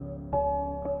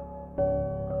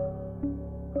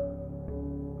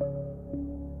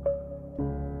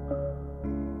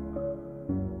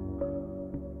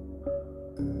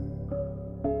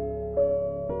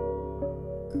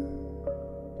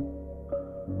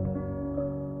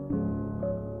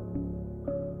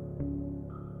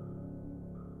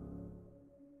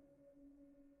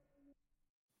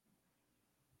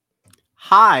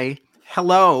Hi,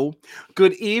 hello,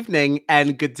 good evening,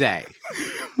 and good day.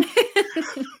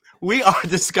 We are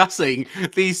discussing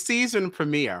the season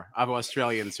premiere of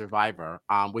Australian Survivor,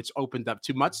 which opened up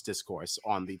to much discourse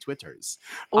on the Twitters.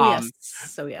 Oh yes.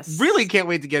 So yes. Really can't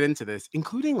wait to get into this,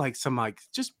 including some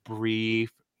just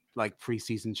brief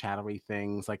preseason chattery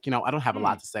things. I don't have a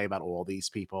lot to say about all these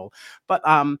people, but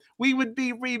we would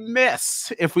be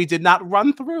remiss if we did not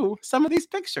run through some of these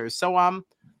pictures. So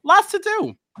lots to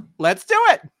do. Let's do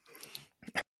it.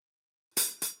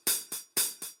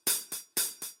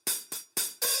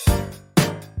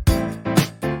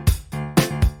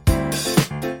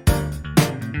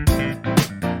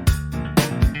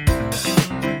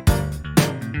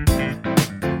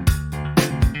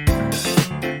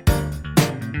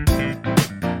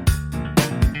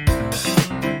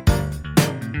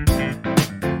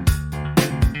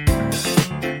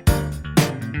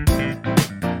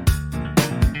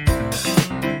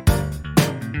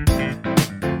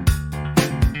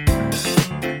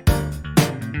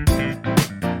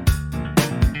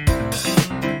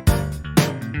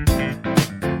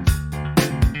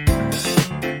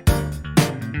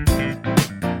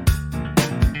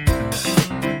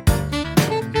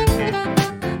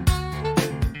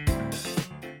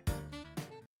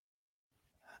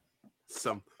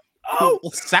 Some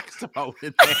cool saxophone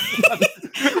in there.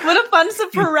 What a fun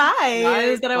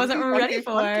surprise that I wasn't ready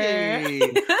for.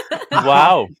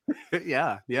 Wow.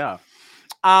 Yeah.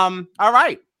 All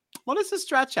right. What is the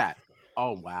stretch at?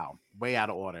 Oh, wow. Way out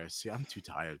of order. See, I'm too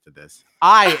tired for this.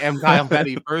 I am Kyle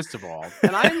Betty, first of all,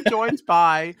 and I am joined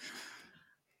by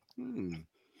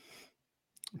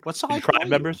what's all tribe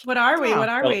members? What are we? What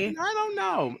are we? I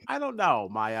don't know.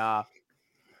 My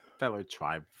fellow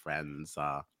tribe friends,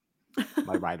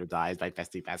 my ride or dies, my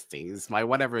festies, my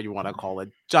whatever you want to call it,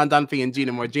 John Dunphy and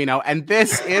Gina Morgino, and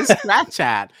this is Strat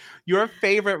Chat, your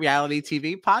favorite reality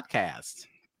TV podcast.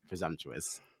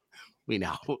 Presumptuous. We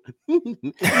know. You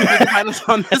can find us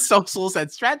on the socials at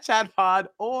StratChatPod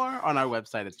or on our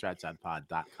website at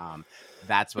stratchatpod.com.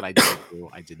 That's what I did do.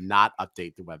 I did not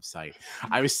update the website.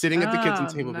 I was sitting at the kitchen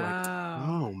table like,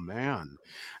 oh, man.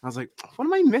 I was like, what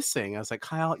am I missing? I was like,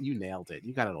 Kyle, you nailed it.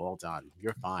 You got it all done.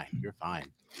 You're fine.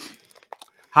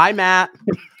 Hi, Matt.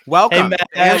 Welcome Hey,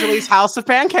 Matt. to Angeli's House of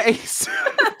Pancakes.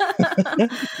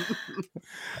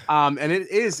 And it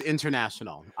is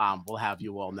international. We'll have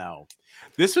you all know.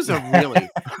 This was a really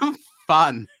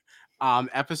fun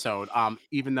episode,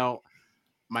 even though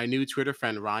my new Twitter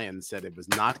friend Ryan said it was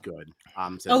not good.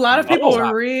 A lot of people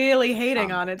were really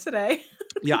hating on it today.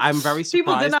 Yeah, I'm very surprised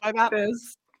People did not by that. like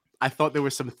this. I thought there were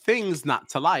some things not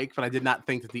to like, but I did not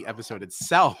think that the episode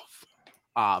itself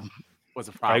was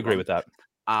a problem. I agree with that.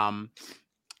 I'm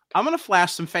going to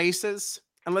flash some faces.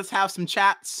 And let's have some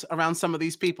chats around some of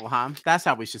these people, huh? That's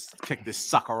how we should kick this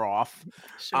sucker off.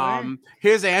 Sure.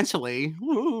 Here's Angeli.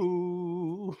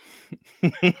 Ooh.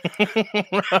 It's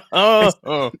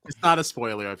not a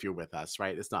spoiler if you're with us,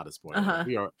 right? It's not a spoiler.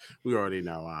 Uh-huh. We already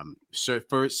know.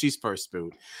 She's first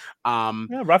boot.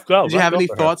 Yeah, rough go. Did you have any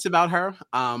thoughts about her?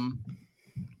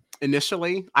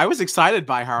 Initially, I was excited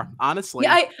by her, honestly.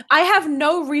 Yeah, I have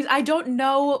no reason. I don't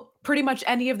know pretty much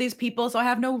any of these people, so I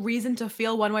have no reason to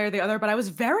feel one way or the other, but I was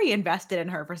very invested in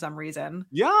her for some reason.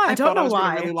 Yeah, I don't know I was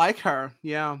why. really like her.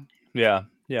 Yeah.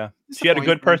 She had a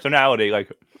good personality,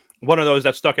 like one of those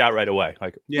that stuck out right away.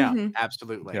 Like,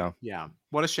 absolutely. Yeah.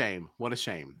 What a shame.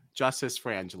 Justice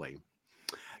for Angeli.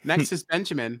 Next is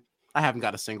Benjamin. I haven't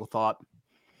got a single thought.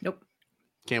 Nope.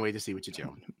 Can't wait to see what you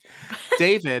do.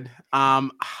 David, I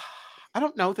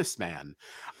don't know this man.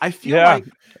 I feel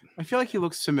like he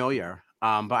looks familiar.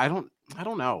 But I don't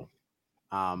know.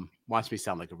 Watch me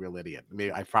sound like a real idiot.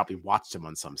 Maybe I probably watched him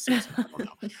on some season. I don't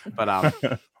know.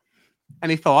 But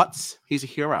any thoughts? He's a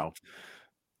hero.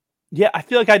 Yeah, I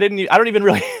feel like I don't even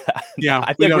really. Yeah,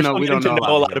 I think we don't know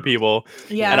a lot of people.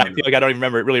 Yeah, and I feel like I don't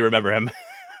even really remember him.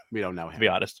 We don't know him. To be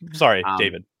honest, sorry,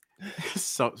 David. We're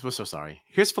so sorry.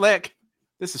 Here's Flick.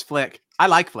 This is Flick. I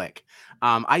like Flick.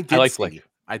 I Flick.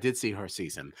 I did see her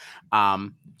season.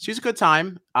 She's a good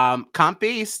time. Comp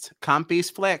Beast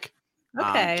Flick.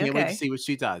 Can't wait to see what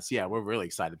she does. Yeah, we're really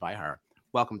excited by her.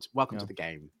 Welcome to the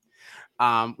game.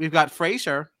 We've got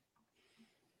Frasier.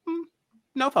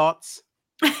 No thoughts.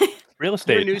 Real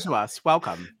estate. You're new to us.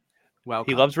 Welcome.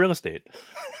 He loves real estate.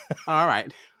 All right.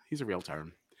 He's a realtor.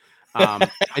 I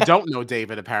don't know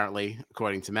David, apparently,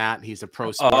 according to Matt. He's a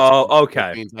pro sports. Oh,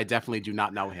 okay. Means I definitely do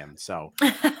not know him. So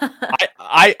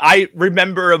I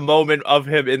remember a moment of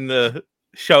him in the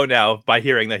show now by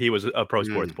hearing that he was a pro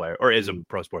sports player or is a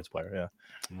pro sports player. Yeah.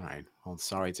 All right. Well,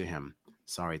 sorry to him.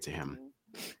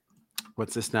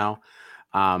 What's this now?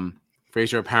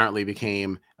 Frasier apparently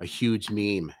became a huge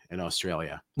meme in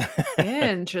Australia.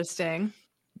 Interesting.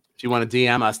 If you want to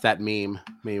DM us that meme,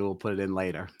 maybe we'll put it in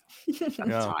later. At the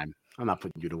Yeah. time. I'm not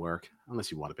putting you to work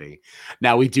unless you want to be.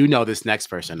 Now we do know this next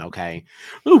person, okay?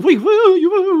 Ooh, wee, woo, you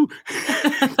woo.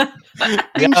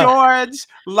 King George,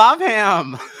 love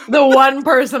him. The one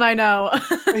person I know.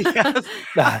 Yes.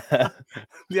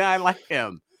 Yeah, I like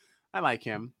him. I like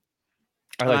I'm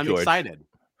George. excited.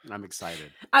 I'm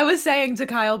excited. I was saying to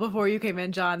Kyle before you came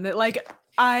in, John, that like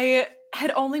I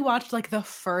had only watched like the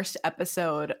first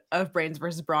episode of Brains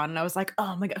versus Brawn, and I was like,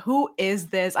 oh my god, who is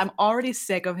this? I'm already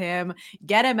sick of him.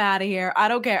 Get him out of here. I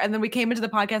don't care. And then we came into the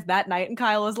podcast that night, and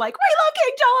Kyle was like, we love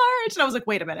King George. And I was like,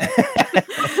 wait a minute.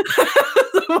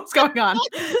 What's going on?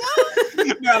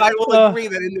 No, and I will agree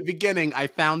that in the beginning, I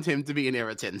found him to be an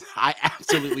irritant. I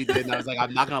absolutely did. And I was like,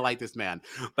 I'm not going to like this man.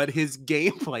 But his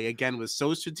gameplay, again, was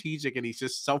so strategic and he's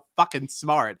just so fucking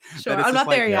smart. Sure, I'm not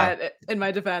there yet in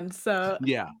my defense. So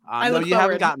yeah. I No, look you haven't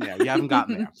forward. gotten there. You haven't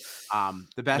gotten there.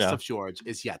 The best Yeah. of George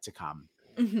is yet to come.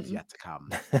 Mhm. Is yet to come.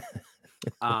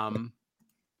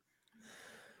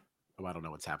 Oh, I don't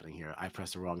know what's happening here. I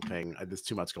pressed the wrong thing. There's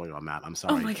too much going on, Matt. I'm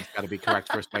sorry. my It's got to be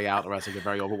correct first way out, or else I get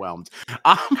very overwhelmed.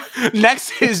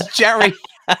 Next is Jerry.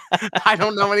 I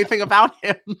don't know anything about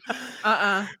him.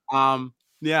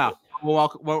 Yeah.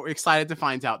 Well, we're excited to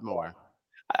find out more.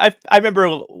 I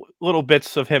remember little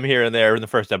bits of him here and there in the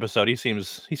first episode. He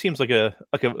seems like a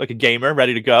gamer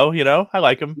ready to go. You know, I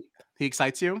like him. He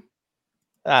excites you?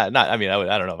 Not. I mean,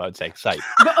 I don't know if I would say excite.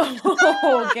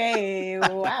 Okay.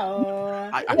 Wow.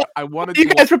 I wanted You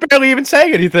to. guys were barely even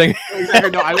saying anything.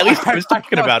 Exactly, no, At least I was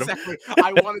talking about him. exactly.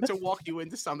 I wanted to walk you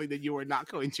into something that you were not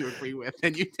going to agree with,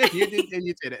 and you did. You did, and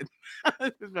you did it.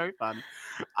 It was very fun.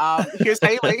 Here's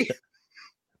Haley.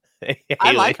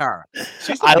 I like her.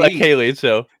 I like Haley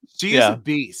too. She's a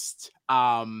beast.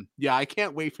 Yeah, I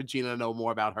can't wait for Gina to know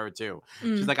more about her too.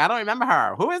 She's like, I don't remember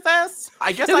her. Who is this?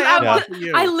 I guess I am watching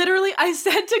you. I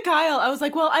said to Kyle, I was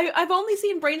like, well, I've only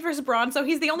seen Brains versus Brawn, so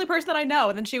he's the only person that I know.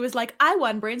 And then she was like, I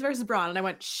won Brains versus Brawn. And I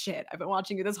went, shit, I've been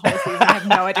watching you this whole season. I have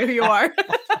no idea who you are.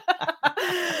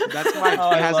 That's right.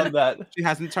 I love that. She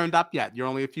hasn't turned up yet. You're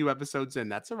only a few episodes in.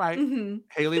 That's all right. Mm-hmm.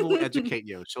 Haley will educate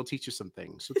you. She'll teach you some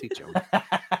things. She'll teach you.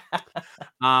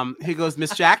 Here goes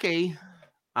Miss Jackie.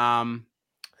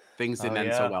 Things didn't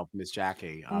end so well for Miss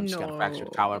Jackie. She's got a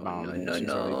fractured collarbone.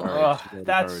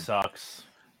 That sucks.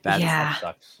 That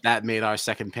sucks. That made our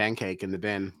second pancake in the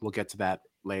bin. We'll get to that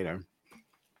later.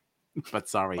 But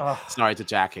sorry to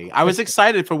Jackie. I was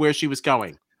excited for where she was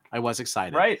going. I was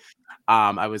excited. Right.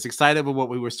 I was excited with what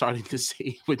we were starting to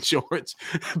see with George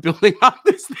building up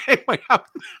this thing,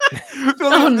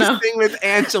 this thing with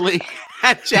Angelique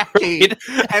and Jackie.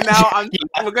 Right. And now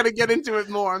we're going to get into it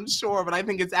more, I'm sure, but I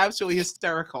think it's absolutely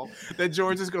hysterical that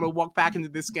George is going to walk back into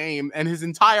this game and his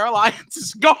entire alliance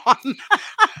is gone.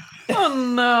 Oh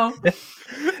no.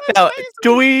 Now,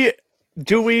 do we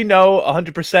know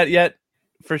 100% yet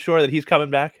for sure that he's coming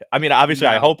back? I mean, obviously,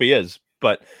 I hope he is,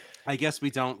 but I guess we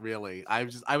don't really. I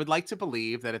would like to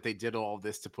believe that if they did all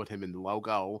this to put him in the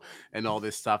logo and all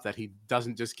this stuff, that he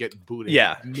doesn't just get booted.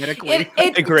 Yeah, medically.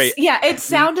 Great. Yeah, it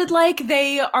sounded like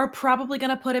they are probably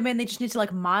going to put him in. They just need to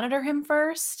like monitor him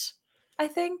first, I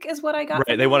think is what I got.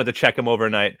 Right. They wanted to check him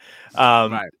overnight.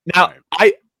 Now,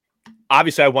 I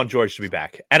want George to be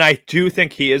back, and I do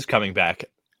think he is coming back.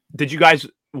 Did you guys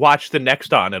watch the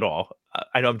Next On at all?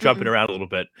 I know I'm jumping around a little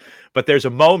bit, but there's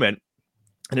a moment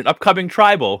in an upcoming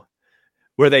tribal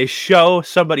where they show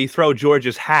somebody throw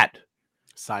George's hat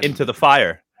into the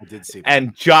fire. I did see that.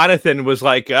 And Jonathan was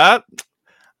like, I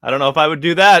don't know if I would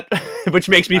do that, which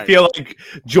makes me feel like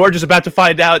George is about to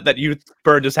find out that you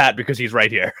burned his hat because he's right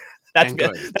here. That's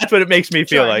what it makes me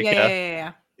feel like.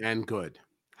 Yeah. And good.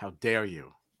 How dare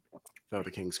you throw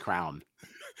the king's crown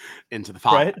into the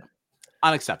fire? Right?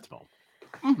 Unacceptable.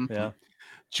 Mm-hmm. Yeah.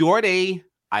 Jordy.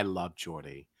 I love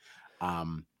Jordy.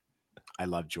 I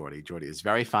love Jordy. Jordy is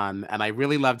very fun. And I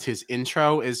really loved his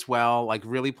intro as well, like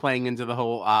really playing into the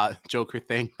whole Joker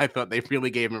thing. I thought they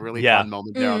really gave him a really fun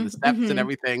moment there on the steps and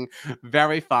everything.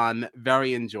 Very fun,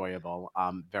 very enjoyable.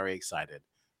 Very excited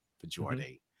for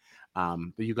Jordy.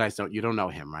 But you guys don't know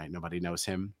him, right? Nobody knows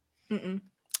him. I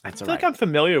feel like I'm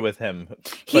familiar with him.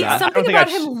 Something about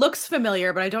him looks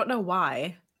familiar, but I don't know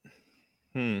why.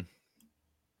 He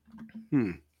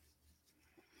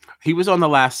was on the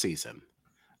last season.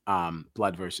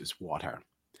 Blood versus Water.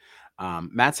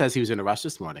 Matt says he was in a rush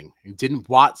this morning. He didn't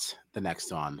watch the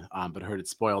Next On, but heard it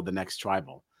spoiled the next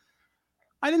tribal.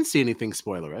 I didn't see anything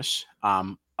spoilerish,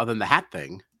 other than the hat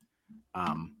thing,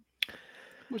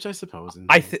 which I suppose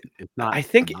I feel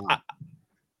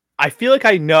like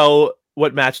I know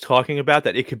what Matt's talking about,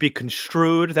 that it could be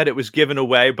construed that it was given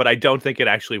away, but I don't think it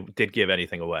actually did give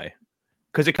anything away.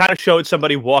 Because it kind of showed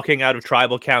somebody walking out of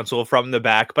tribal council from the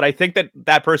back, but I think that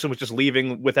that person was just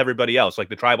leaving with everybody else. Like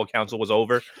the tribal council was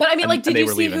over. But I mean, and did they you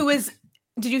were see leaving. who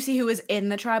was in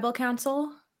the tribal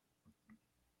council?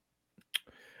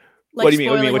 What do you mean?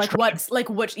 What do you mean?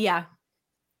 Yeah.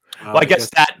 Well, I guess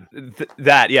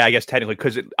that yeah, I guess technically,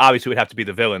 because it obviously would have to be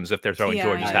the villains if they're throwing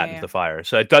George's hat into the fire.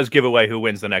 So it does give away who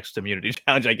wins the next immunity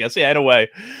challenge, I guess. Yeah, in a way.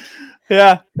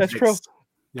 Yeah, that's true.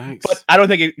 Yikes. But I don't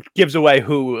think it gives away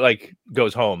who like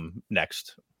goes home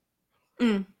next.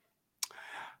 Mm.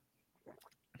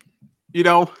 You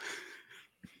know,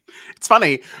 it's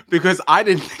funny because I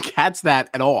didn't catch that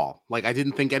at all. Like, I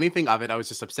didn't think anything of it. I was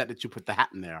just upset that you put the hat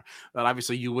in there. But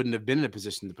obviously, you wouldn't have been in a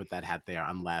position to put that hat there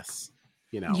unless,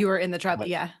 you were in the tribal.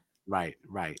 Yeah. Right.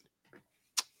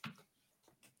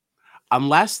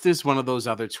 Unless there's one of those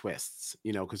other twists,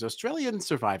 because Australian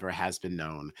Survivor has been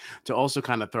known to also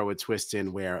kind of throw a twist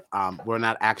in where we're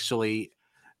not actually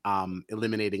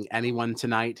eliminating anyone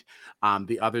tonight.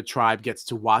 The other tribe gets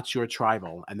to watch your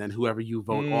tribal, and then whoever you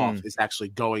vote off is actually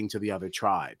going to the other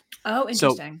tribe. Oh,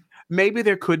 interesting. So maybe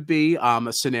there could be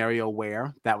a scenario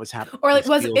where that was happening. Or like,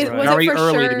 was it very for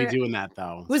early sure, to be doing that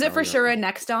though? Was it for sure a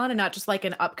next on and not just like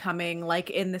an upcoming, like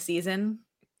in the season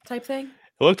type thing?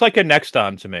 It looked like a next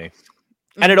on to me.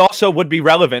 And it also would be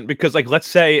relevant because, like, let's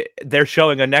say they're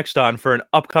showing a next on for an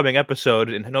upcoming episode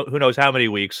in who knows how many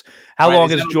weeks. How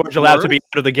long is George allowed to be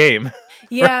out of the game?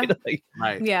 Yeah.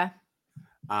 Right. Yeah.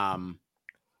 Although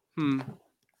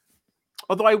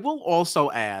I will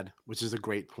also add, which is a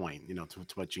great point, to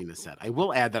what Gina said, I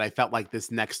will add that I felt like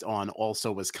this next on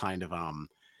also was kind of,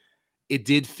 it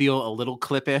did feel a little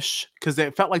clippish because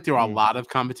it felt like there were a lot of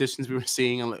competitions we were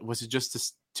seeing. Was it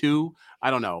just two?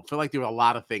 I don't know. I feel like there were a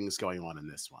lot of things going on in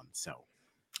this one. So,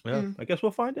 yeah, I guess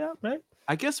we'll find out, right?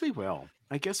 I guess we will.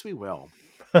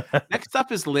 Next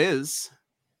up is Liz.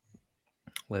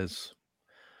 Liz.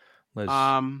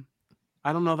 I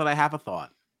don't know that I have a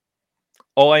thought.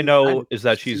 All I know is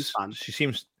that she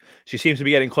seems to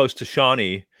be getting close to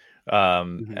Shawnee,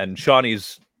 and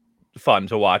Shawnee's fun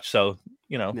to watch. So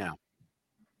yeah,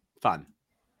 fun.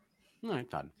 All right,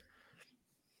 fun.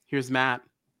 Here's Matt.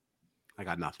 I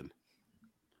got nothing.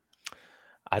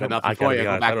 I gotta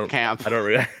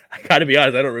be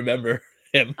honest. I don't remember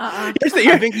him. I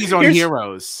think he's on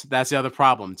Heroes. That's the other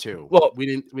problem too. Well, we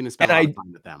didn't spend a lot of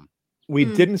time with them. We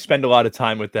didn't spend a lot of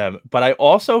time with them, but I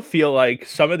also feel like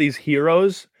some of these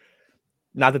heroes,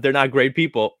 not that they're not great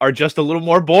people, are just a little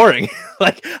more boring.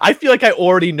 Like, I feel like I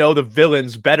already know the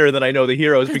villains better than I know the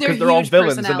heroes because they're all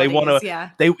villains and they want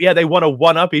to they want to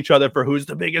one up each other for who's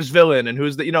the biggest villain and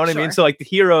who's the, you know what I mean? So like the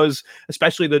heroes,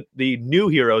 especially the new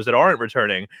heroes that aren't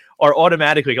returning, are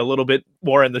automatically a little bit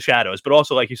more in the shadows. But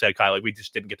also, like you said, Kyle, like we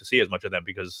just didn't get to see as much of them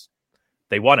because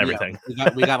they won everything.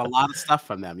 Yeah, we got a lot of stuff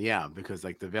from them, because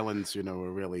like the villains,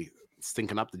 were really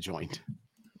stinking up the joint.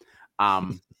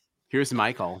 Here's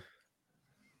Michael.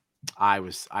 I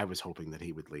was hoping that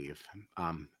he would leave.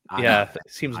 It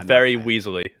seems very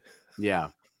weaselly. Yeah.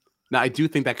 Now I do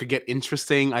think that could get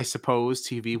interesting, I suppose,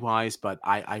 TV wise, but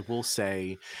I will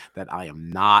say that I am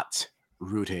not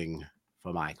rooting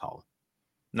for Michael.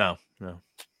 No.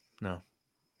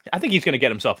 I think he's going to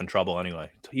get himself in trouble anyway.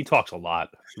 He talks a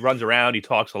lot. He runs around. He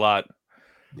talks a lot.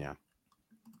 Yeah.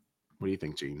 What do you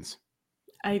think, Jeans?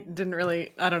 I didn't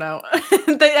really, I don't know.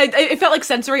 It felt like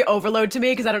sensory overload to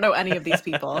me because I don't know any of these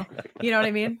people. You know what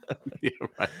I mean? Yeah,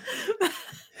 right.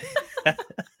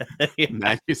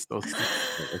 Man, you're so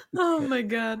stupid. Oh my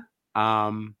God.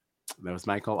 That was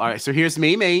Michael. All right, so here's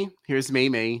Mimi.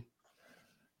 I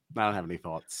don't have any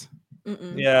thoughts.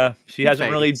 Yeah, she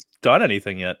hasn't really done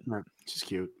anything yet. No, she's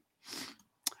cute.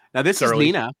 Now this is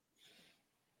Nina.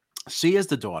 She is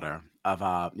the daughter of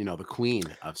the queen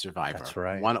of Survivor. That's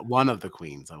right. One of the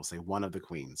queens. I will say one of the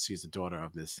queens. She's the daughter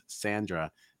of Miss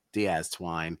Sandra Diaz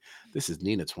Twine. This is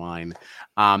Nina Twine.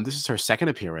 This is her second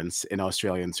appearance in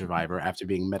Australian Survivor after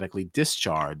being medically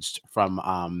discharged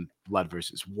from Blood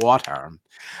versus Water.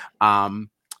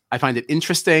 I find it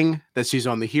interesting that she's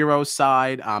on the hero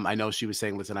side. I know she was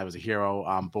saying, listen, I was a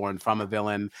hero born from a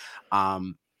villain. I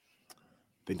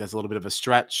think that's a little bit of a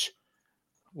stretch.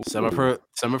 Some of her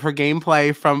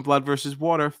gameplay from Blood versus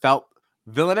Water felt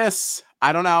villainous.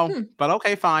 I don't know, but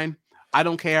okay, fine. I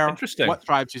don't care what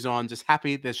tribe she's on. Just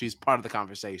happy that she's part of the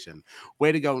conversation.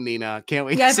 Way to go, Nina! Can't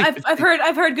wait. Yeah, I've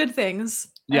heard good things.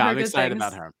 I'm excited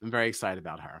about her. I'm very excited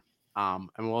about her. And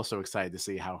we're also excited to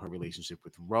see how her relationship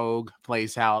with Rogue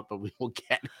plays out, but we will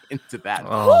get into that.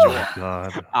 Oh my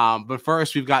God! But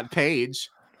first, we've got Paige.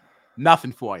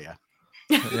 Nothing for you.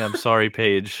 Yeah, I'm sorry,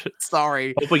 Paige.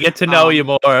 Sorry. Hope we get to know you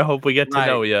more. Hope we get to right.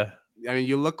 know you. I mean,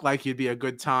 you look like you'd be a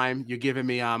good time. You're giving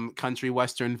me country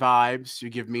western vibes. You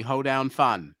give me hoedown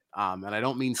fun. And I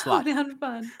don't mean slut. Hoedown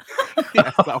fun.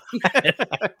 Yeah, so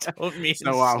I don't mean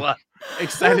slut.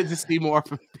 Excited to see more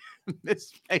from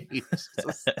Miss Paige.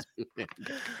 So stupid.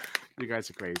 You guys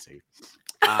are crazy.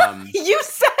 You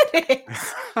said it.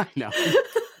 I know.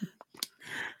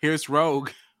 Here's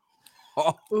Rogue.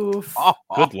 Oh, oof.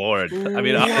 Good Lord. I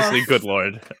mean, honestly, good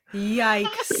Lord.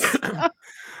 Yikes.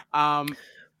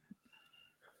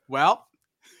 Well,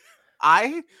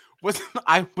 I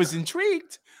was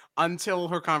intrigued until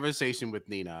her conversation with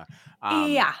Nina.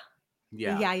 Yeah.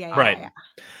 Right.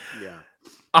 Yeah.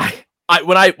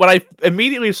 When I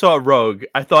immediately saw Rogue,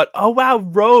 I thought, oh wow,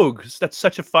 Rogue. That's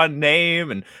such a fun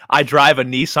name. And I drive a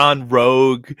Nissan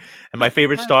Rogue. And my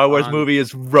favorite Star Wars movie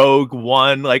is Rogue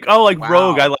One. Like, oh, like wow.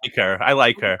 Rogue, I like her.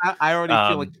 I already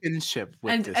feel a kinship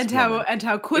with this woman.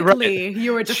 how quickly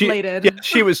you were deflated. Yeah,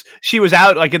 she was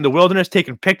out like in the wilderness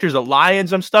taking pictures of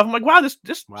lions and stuff. I'm like, wow,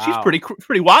 wow. She's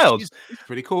pretty wild. She's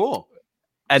pretty cool.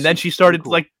 And then she started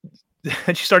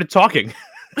and she started talking.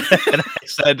 and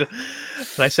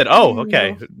I said, oh,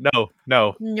 okay, no,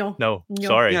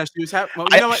 sorry. Yeah, she was well,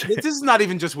 you know what? This is not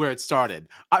even just where it started.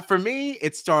 For me,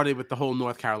 it started with the whole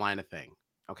North Carolina thing.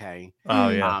 Okay. Oh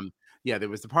yeah. Yeah, there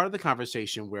was the part of the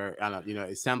conversation where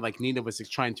it sounded like Nina was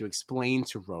trying to explain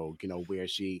to Rogue, where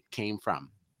she came from,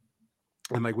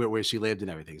 and like where she lived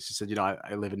and everything. She said,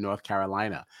 I live in North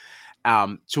Carolina.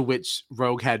 To which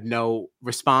Rogue had no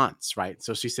response, right?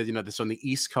 So she said, this on the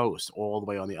East Coast, all the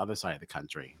way on the other side of the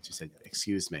country. She said,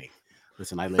 excuse me,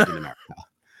 listen, I live in America.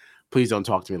 Please don't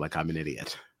talk to me like I'm an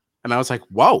idiot. And I was like,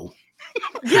 whoa.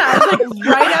 Yeah, I was like,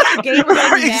 right out the gate, was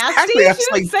like, nasty.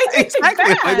 Exactly.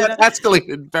 Exactly. That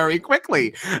escalated very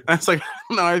quickly. And I was like, I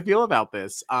don't know how I feel about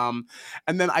this. And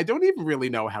then I don't even really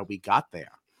know how we got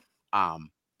there.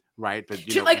 Right, but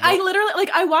I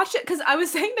literally I watched it because I was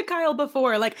saying to Kyle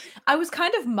before, like I was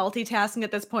kind of multitasking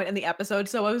at this point in the episode,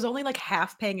 so I was only like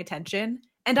half paying attention,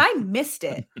 and I missed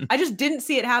it. I just didn't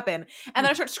see it happen, and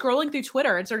then I started scrolling through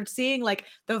Twitter and started seeing like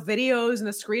the videos and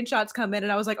the screenshots come in,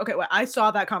 and I was like, okay, well, I saw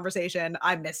that conversation,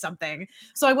 I missed something,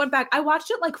 so I went back. I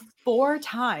watched it like 4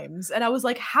 times, and I was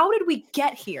like, how did we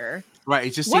get here? Right,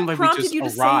 it just seemed like we just prompted you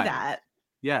to arrived. say that?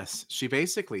 Yes, she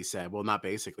basically said, well, not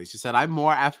basically. She said, I'm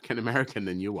more African American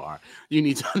than you are. You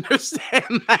need to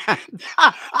understand that.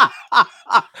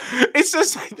 It's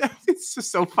just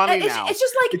so funny now. It's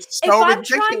just like, it's so if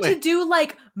ridiculous. I'm trying to do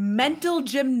like mental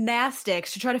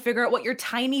gymnastics to try to figure out what your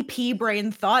tiny pea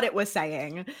brain thought it was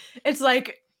saying, it's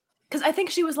like, because I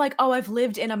think she was like, oh, I've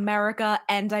lived in America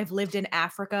and I've lived in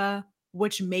Africa,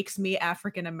 which makes me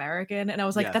African American. And I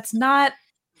was like, Yes. that's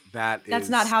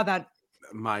not how that.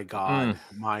 My God,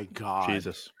 my God.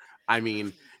 Jesus. I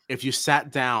mean, if you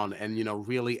sat down and,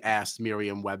 really asked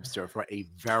Merriam-Webster for a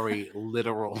very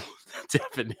literal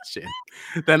definition,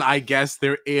 then I guess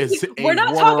there is We're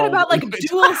not talking about like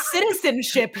dual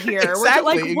citizenship here.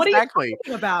 Exactly, what are you talking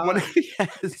about?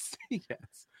 Yes.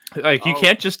 Like, you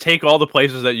can't just take all the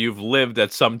places that you've lived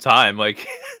at some time, like,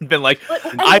 been like,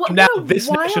 I'm now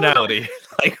this nationality.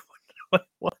 Like,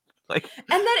 what? Like, and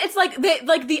then it's like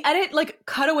the edit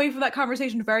cut away from that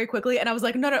conversation very quickly, and I was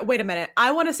like, no, wait a minute.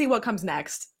 I want to see what comes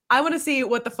next. I want to see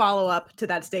what the follow-up to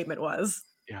that statement was.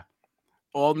 Yeah.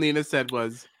 All Nina said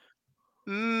was,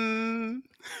 I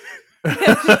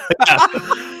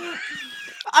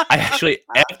actually,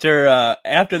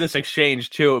 after this exchange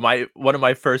too, one of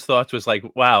my first thoughts was like,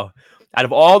 wow, out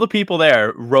of all the people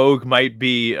there, Rogue might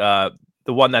be the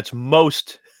one that's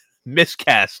most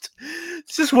miscast.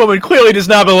 This woman clearly does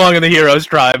not belong in the heroes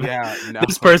tribe. Yeah, no.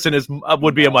 This person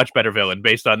would be a much better villain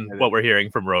based on what we're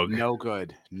hearing from Rogue. No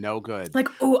good. Like,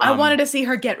 I wanted to see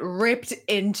her get ripped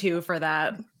into for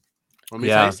that. Let me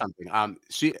tell you something.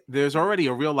 There's already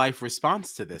a real life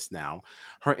response to this now.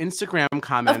 Her Instagram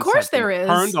comments, of course, there is,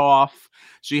 turned off.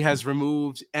 She has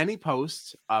removed any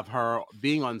post of her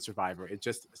being on Survivor. It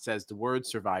just says the word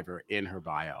Survivor in her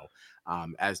bio,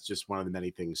 as just one of the many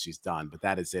things she's done. But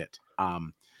that is it.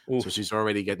 So she's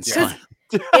already getting started.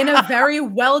 In a very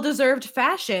well-deserved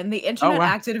fashion, the internet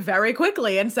acted very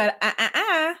quickly and said,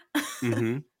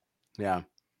 Mm-hmm. Yeah.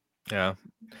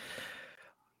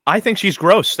 I think she's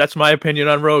gross. That's my opinion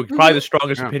on Rogue. Probably the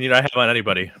strongest opinion I have on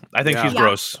anybody. I think she's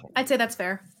gross. I'd say that's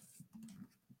fair.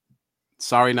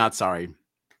 Sorry, not sorry.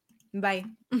 Bye.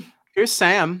 Here's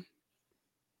Sam.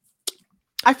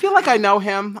 I feel like I know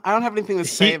him. I don't have anything to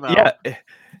say, though. Yeah,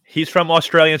 he's from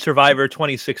Australian Survivor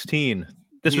 2016.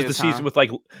 This was the season with, like,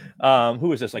 who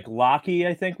was this? Like, Lockie,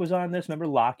 I think, was on this. Remember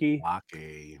Lockie?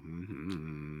 Lockie.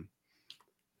 Mm-hmm.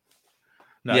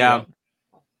 No,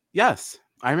 Yes,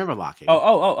 I remember Lockie.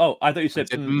 Oh! I thought you said.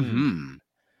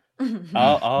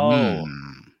 Oh.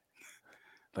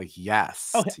 Like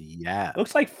yes, Oh, yes.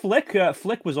 looks like Flick.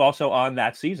 Flick was also on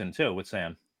that season too with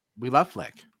Sam. We love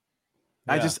Flick.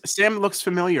 Yeah. Sam looks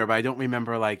familiar, but I don't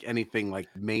remember like anything like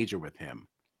major with him.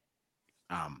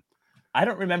 I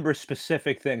don't remember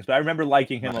specific things, but I remember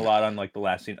liking him a lot on like the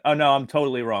last scene. Oh no, I'm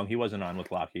totally wrong. He wasn't on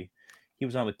with Lockie. He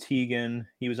was on with Tegan.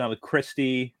 He was on with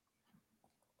Christy.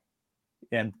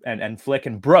 And Flick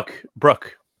and Brooke.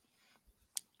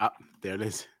 There it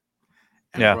is.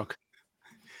 And yeah. Brooke.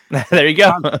 There you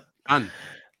go. Done.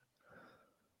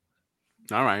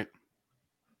 All right.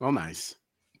 Well, nice.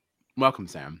 Welcome,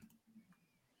 Sam.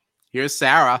 Here's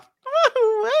Sarah.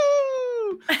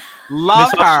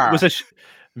 Love her. Was it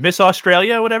Miss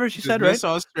Australia, whatever she said, right? Miss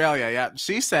Australia, yeah.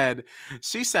 She said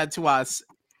to us,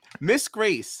 Miss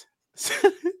Grace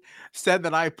said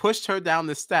that I pushed her down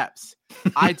the steps.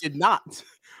 I did not.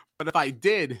 But if I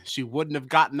did, she wouldn't have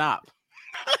gotten up.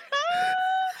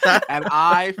 And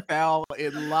I fell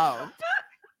in love.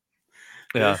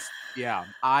 Yeah.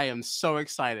 I am so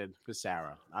excited for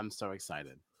Sarah. I'm so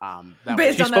excited.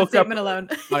 Based on that statement alone.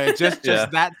 Oh, yeah, just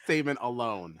that statement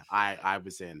alone, I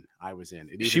was in.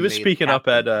 She was speaking up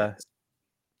at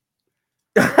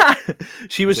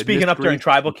she was speaking up during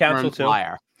tribal council too.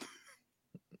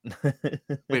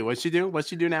 Wait, what'd she do? What'd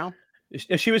she do now?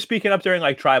 She was speaking up during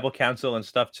like tribal council and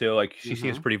stuff too. Like she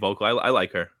seems pretty vocal. I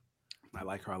like her. I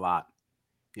like her a lot.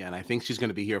 Yeah, and I think she's going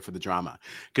to be here for the drama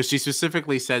because she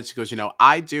specifically said, she goes,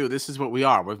 this is what we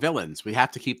are. We're villains. We have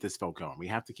to keep this folk going. We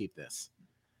have to keep this.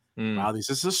 Wow, this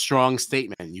is a strong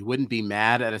statement. You wouldn't be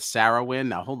mad at a Sarah win?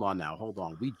 Now, hold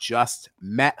on. We just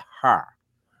met her.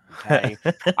 Okay?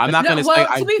 I'm not going to say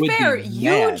I would be mad. Well, to be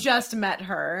fair, you just met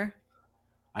her.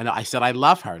 I know. I said I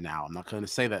love her now. I'm not going to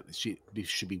say that she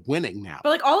should be winning now.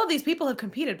 But like all of these people have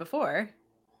competed before,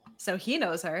 so he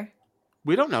knows her.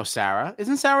 We don't know Sarah.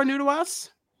 Isn't Sarah new to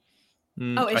us?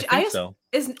 I think so.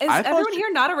 Is everyone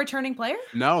here not a returning player?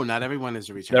 No, not everyone is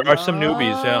a returning. There are some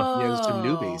newbies, yeah. There's some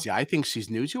newbies. Yeah, I think she's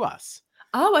new to us.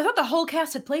 Oh, I thought the whole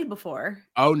cast had played before.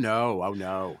 Oh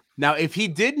no. Now, if he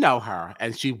did know her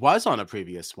and she was on a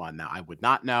previous one, now I would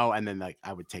not know, and then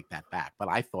I would take that back. But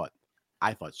I thought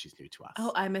she's new to us.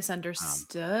 Oh, I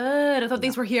misunderstood. I thought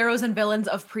these were heroes and villains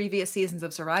of previous seasons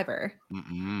of Survivor.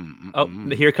 Oh,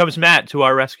 here comes Matt to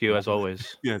our rescue, as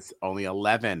always. Yes, only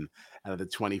 11 out of the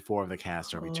 24 of the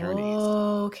cast are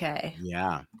returnees. Okay.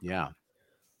 Yeah.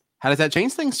 How does that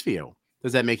change things for you?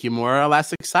 Does that make you more or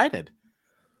less excited?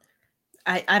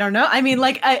 I don't know. I mean,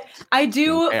 like I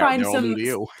do find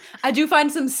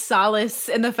some solace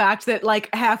in the fact that like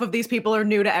half of these people are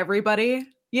new to everybody.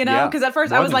 Because at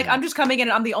first I was like, I'm just coming in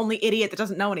and I'm the only idiot that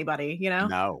doesn't know anybody,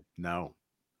 No.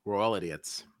 We're all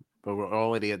idiots. But we're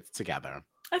all idiots together.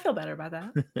 I feel better about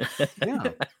that. Yeah.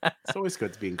 It's always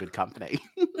good to be in good company.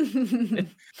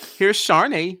 Here's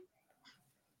Sharni.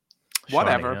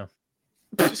 Whatever.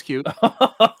 She's cute.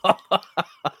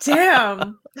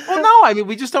 Damn. Well, no, I mean,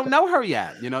 we just don't know her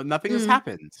yet. Nothing has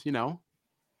happened,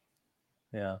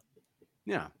 Yeah.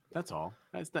 Yeah, that's all.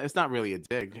 It's not really a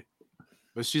dig.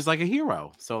 But she's like a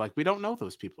hero. So, like, we don't know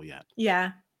those people yet.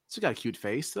 Yeah. She's got a cute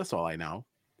face. That's all I know.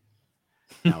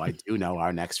 Now, I do know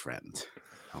our next friend.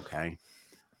 Okay.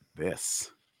 This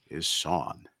is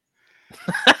Sean.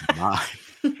 My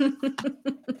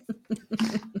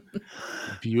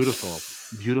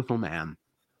beautiful man.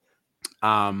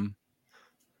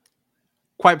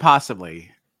 Quite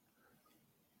possibly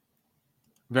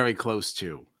very close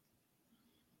to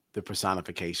the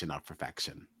personification of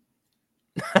perfection.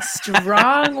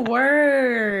 Strong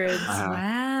words.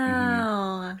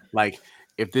 Wow. Like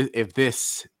if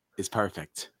this is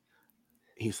perfect,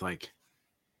 he's like,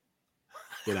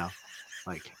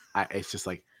 like it's just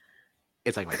like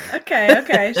it's like right there.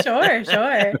 Okay, sure.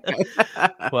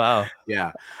 Wow.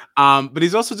 Yeah. But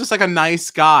he's also just like a nice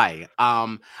guy.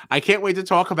 I can't wait to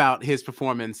talk about his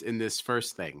performance in this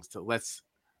first thing. So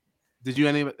did you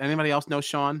anybody else know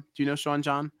Sean? Do you know Sean,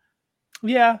 John?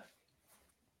 Yeah.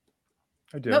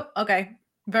 I do. Nope. Okay.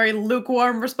 Very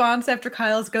lukewarm response after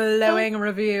Kyle's glowing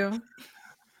review.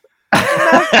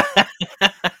 I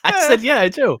said, yeah, I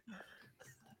do.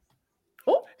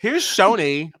 Oh, here's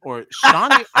Shoni or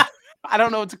Shawnee. I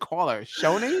don't know what to call her.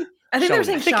 Shoni? I think they're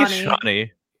saying I think it's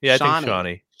Shawnee. Yeah, I think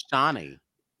Shawnee. Shawnee.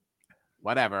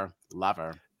 Whatever. Love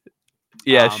her.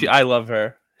 Yeah, I love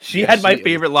her. She had my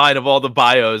favorite line of all the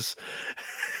bios.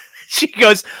 She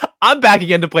goes, I'm back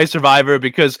again to play Survivor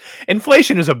because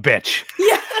inflation is a bitch.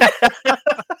 Yeah.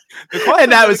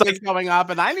 And that was like going up,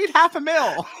 and I need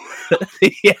 $500,000.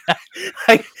 Yeah.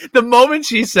 Like, the moment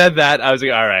she said that, I was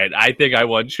like, all right, I think I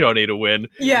want Shoni to win.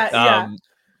 Yeah.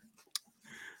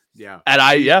 Yeah. And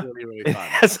She's really, really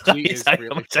fun. She is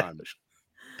really fun.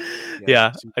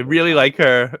 Yeah, I really like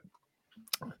her.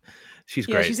 She's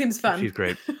great. She seems fun. She's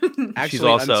great. Actually, she's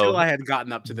also until I had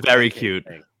gotten up to the very pancake cute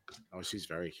thing. Oh, she's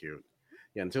very cute.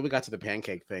 Yeah, until we got to the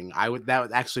pancake thing,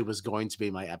 actually was going to be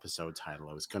my episode title.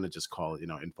 I was gonna just call it,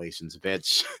 inflation's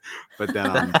bitch, but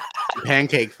then the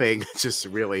pancake thing just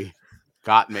really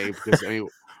got me because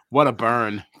what a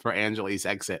burn for Angelique's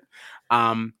exit.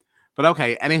 But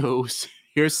okay, anywho,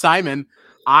 here's Simon.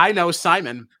 I know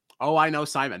Simon. Oh, I know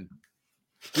Simon.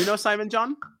 Do you know Simon,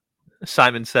 John?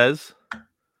 Simon Says.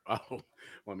 Oh,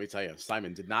 let me tell you,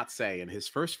 Simon did not say in his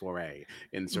first foray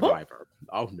in Survivor.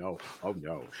 Oh no.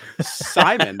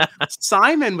 Simon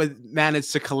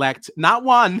managed to collect not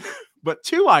one, but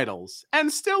 2 idols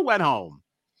and still went home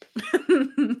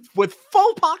with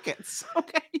full pockets.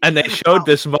 Okay. And they showed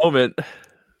this moment.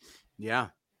 Yeah.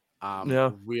 Yeah.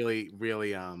 Really,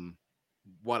 really,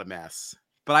 what a mess.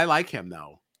 But I like him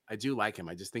though. I do like him.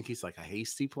 I just think he's like a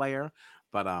hasty player.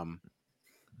 But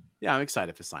yeah, I'm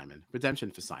excited for Simon.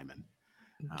 Redemption for Simon.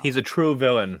 He's a true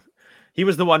villain. He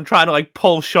was the one trying to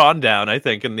pull Sean down, I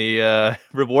think, in the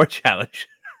reward challenge.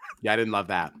 Yeah, I didn't love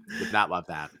that. Did not love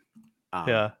that.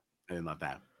 Yeah. I didn't love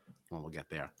that. Well, we'll get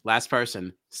there. Last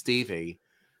person, Stevie.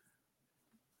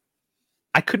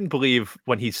 I couldn't believe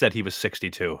when he said he was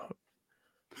 62.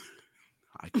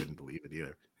 I couldn't believe it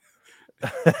either.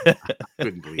 I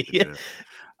couldn't believe it either.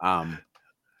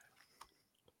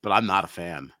 But I'm not a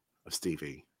fan of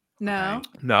Stevie. No. Okay?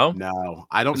 No? No.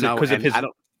 I don't know.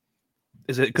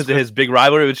 Is it because of his big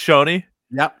rivalry with Shoney?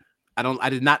 Yep. I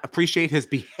did not appreciate his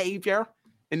behavior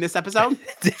in this episode.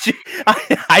 Did you?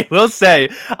 I will say,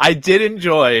 I did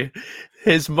enjoy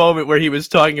his moment where he was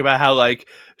talking about how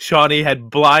Shoney had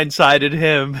blindsided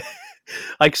him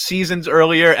seasons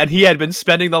earlier, and he had been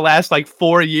spending the last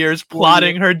 4 years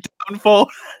plotting her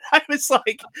downfall. I was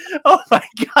like, oh my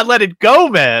God, let it go,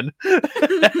 man.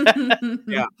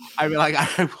 Yeah. I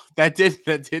mean, that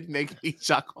did make me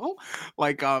chuckle.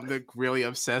 They're really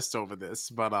obsessed over this.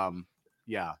 But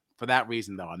yeah, for that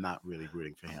reason though, I'm not really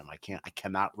rooting for him. I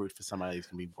cannot root for somebody who's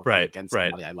gonna be working against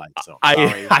somebody I like. So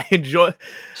I enjoyed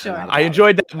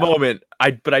that moment.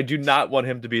 But I do not want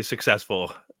him to be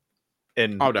successful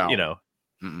in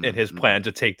in his plan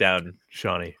to take down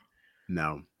Shoney.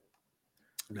 No.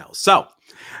 So,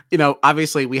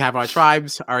 obviously we have our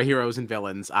tribes, our heroes and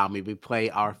villains. We play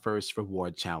our first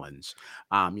reward challenge.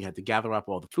 You have to gather up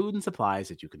all the food and supplies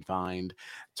that you can find,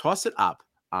 toss it up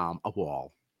a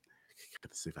wall.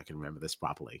 Let's see if I can remember this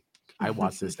properly. I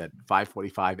watched this at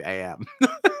 5:45 a.m.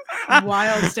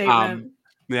 Wild statement.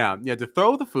 Yeah, you have to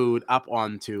throw the food up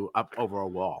over a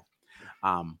wall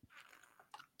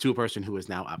to a person who is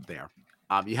now up there.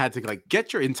 You had to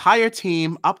get your entire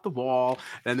team up the wall.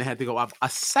 Then they had to go up a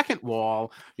second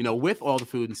wall, with all the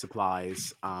food and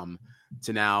supplies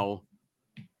to now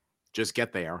just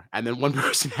get there. And then one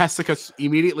person has to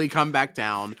immediately come back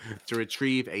down to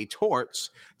retrieve a torch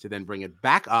to then bring it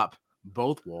back up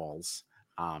both walls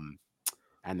and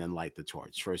then light the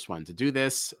torch. First one to do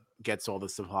this gets all the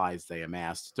supplies they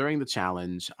amassed during the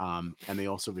challenge. And they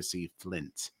also receive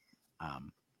flint.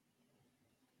 I'm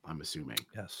assuming.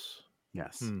 Yes.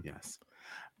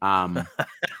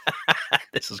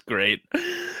 This is great.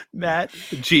 Matt,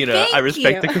 Gina, I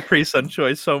respect the Capri Sun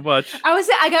choice so much.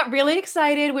 I got really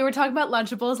excited. We were talking about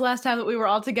Lunchables last time that we were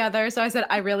all together. So I said,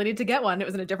 I really need to get one. It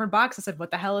was in a different box. I said,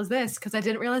 what the hell is this? Because I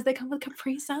didn't realize they come with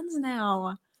Capri Suns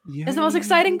now. Yay. It's the most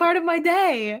exciting part of my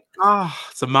day. Oh,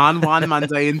 it's a Manwan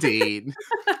Monday indeed.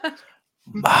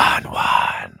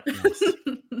 Manwan. Yes.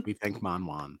 We thank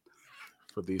Manwan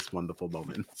for these wonderful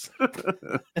moments.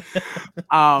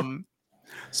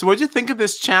 So what'd you think of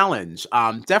this challenge?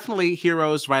 Definitely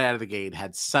heroes right out of the gate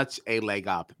had such a leg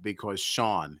up because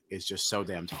Sean is just so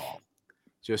damn tall.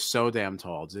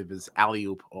 It was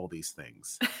alley-oop, all these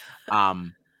things.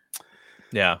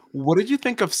 Yeah. What did you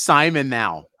think of Simon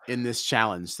now in this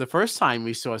challenge? The first time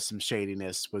we saw some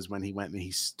shadiness was when he went and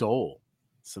he stole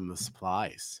some of the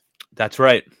supplies. That's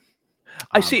right.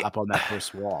 I see up on that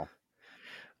first wall.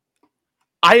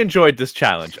 I enjoyed this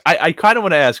challenge. I kind of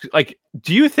want to ask,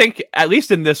 do you think, at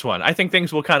least in this one, I think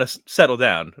things will kind of settle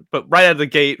down. But right out of the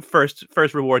gate, first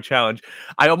reward challenge,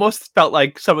 I almost felt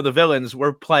like some of the villains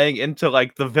were playing into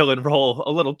the villain role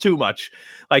a little too much.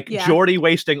 Jordy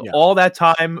wasting all that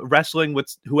time wrestling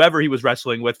with whoever he was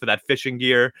wrestling with for that fishing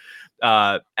gear.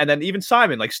 And then even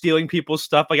Simon, like stealing people's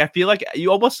stuff. Like I feel like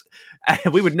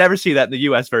we would never see that in the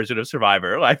U.S. version of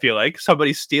Survivor. I feel like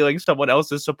somebody stealing someone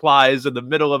else's supplies in the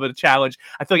middle of a challenge.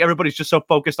 I feel like everybody's just so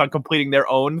focused on completing their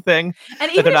own thing,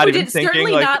 and even if we did,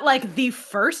 certainly not like the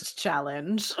first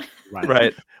challenge.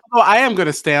 Right. Well, I am going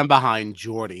to stand behind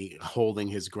Jordy holding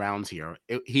his ground here.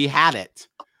 He had it.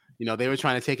 They were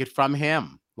trying to take it from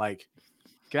him. Like,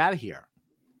 get out of here.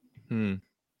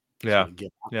 Yeah.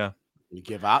 You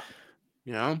give up.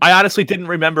 I honestly didn't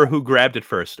remember who grabbed it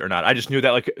first or not. I just knew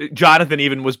that like Jonathan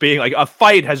even was being like, a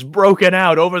fight has broken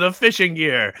out over the fishing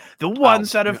gear. The one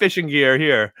set of fishing gear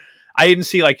here. I didn't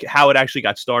see like how it actually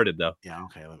got started though. Yeah.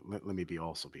 Okay. Let me be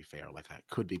fair. Like I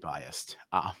could be biased.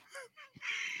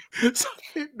 So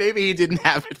maybe he didn't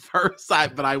have it first,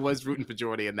 but I was rooting for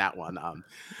Jordy in that one.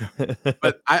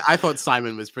 But I thought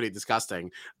Simon was pretty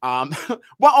disgusting. Well,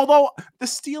 although the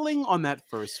stealing on that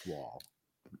first wall,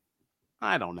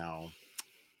 I don't know.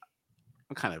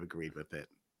 I kind of agreed with it.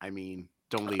 I mean,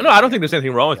 don't leave. No, I don't think there's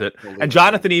anything wrong with it. And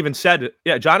Jonathan even said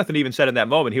in that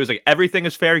moment, he was like, everything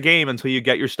is fair game until you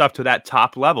get your stuff to that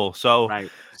top level. So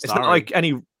it's not like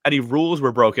any rules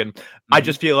were broken. I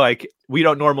just feel like we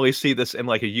don't normally see this in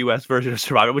like a US version of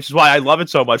Survivor, which is why I love it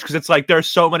so much, because it's like there's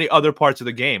so many other parts of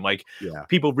the game, like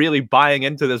people really buying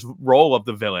into this role of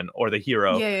the villain or the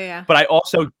hero. Yeah. But I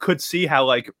also could see how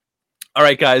like, all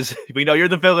right, guys, we know you're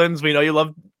the villains, we know you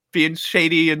love being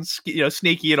shady and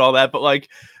sneaky and all that, but like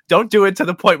don't do it to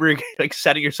the point where you're like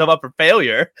setting yourself up for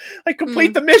failure. Like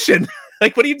complete the mission.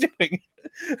 Like what are you doing?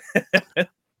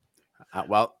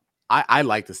 Well, I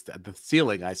like the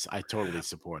stealing. I totally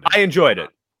support it. I enjoyed it.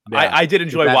 I did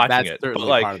enjoy watching it. Certainly but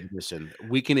like part of the mission,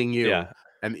 weakening you. Yeah.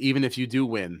 And even if you do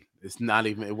win,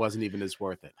 it wasn't even as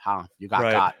worth it. Huh? You got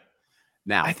got.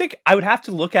 Now I think I would have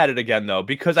to look at it again though,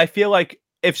 because I feel like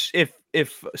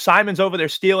if Simon's over there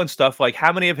stealing stuff, like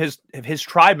how many of his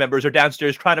tribe members are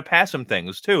downstairs trying to pass him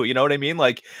things too? You know what I mean?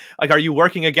 Like are you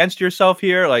working against yourself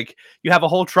here? Like you have a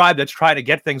whole tribe that's trying to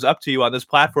get things up to you on this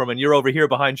platform, and you're over here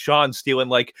behind Sean stealing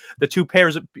like the two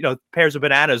pairs of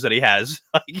bananas that he has.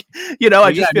 Like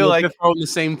I just feel like they're throwing the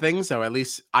same things, though. At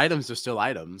least items are still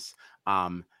items.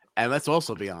 And let's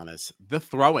also be honest, the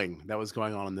throwing that was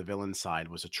going on the villain side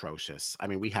was atrocious. I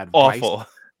mean, we had awful.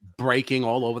 Breaking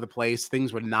all over the place.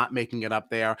 Things were not making it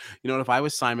up there. If I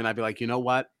was Simon, I'd be like, you know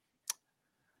what?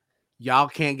 Y'all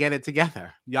can't get it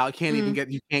together. Y'all can't even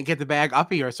you can't get the bag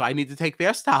up here. So I need to take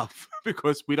their stuff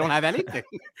because we don't have anything.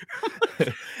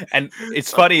 And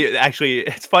it's funny, actually,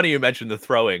 it's funny you mentioned the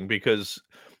throwing, because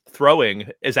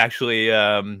throwing is actually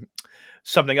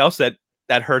something else that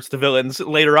hurts the villains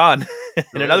later on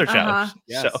in another challenge.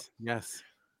 Yes.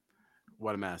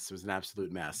 What a mess. It was an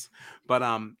absolute mess. But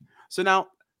so now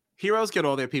heroes get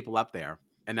all their people up there,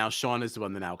 and now Sean is the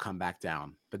one to now come back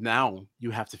down. But now you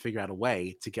have to figure out a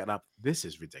way to get up. This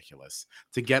is ridiculous.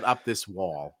 To get up this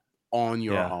wall on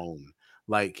your own.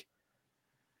 Like,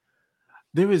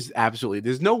 there's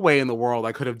no way in the world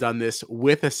I could have done this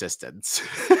with assistance.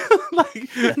 Like,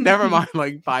 never mind,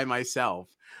 like by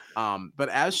myself. But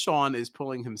as Sean is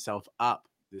pulling himself up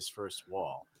this first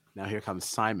wall, now here comes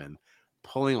Simon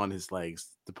pulling on his legs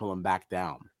to pull him back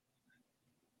down.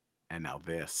 And now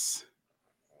this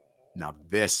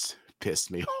pissed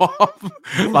me off.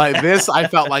 Like this, I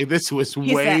felt like this was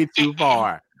way too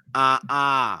far.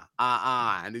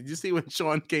 And did you see when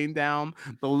Sean came down,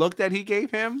 the look that he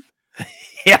gave him?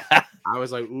 Yeah. I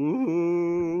was like,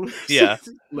 ooh. Yeah.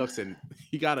 Listen,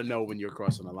 you got to know when you're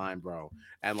crossing the line, bro.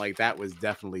 And like, that was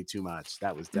definitely too much.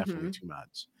 Too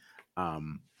much.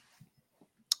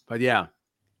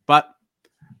 But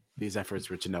these efforts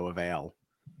were to no avail.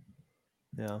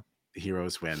 Yeah. The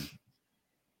heroes win.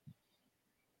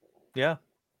 Yeah.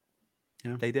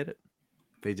 They did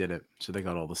it. So they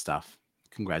got all the stuff.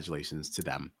 Congratulations to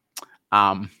them.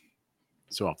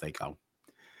 So off they go.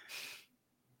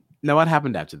 Now, what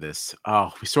happened after this?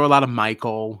 Oh, we saw a lot of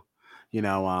Michael, looking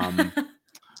for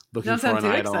an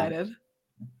idol. Excited.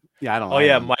 Yeah, I don't. Oh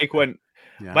yeah, Mike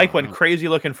went crazy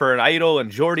looking for an idol, and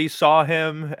Jordy saw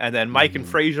him, and then Mike and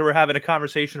Frazier were having a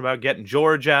conversation about getting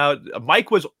George out.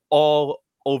 Mike was all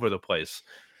over the place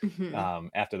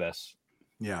after this.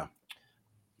 Yeah.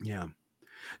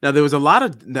 Now there was a lot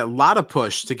of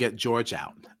push to get George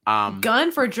out.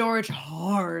 Gun for George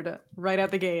hard right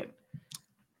out the gate.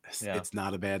 It's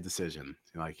not a bad decision,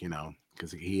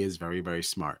 because he is very, very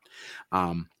smart.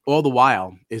 All the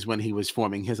while is when he was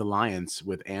forming his alliance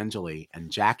with Angeli and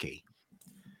Jackie.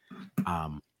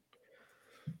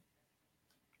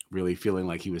 Really feeling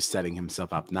like he was setting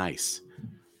himself up nice,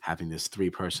 having this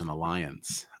 3-person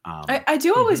alliance. I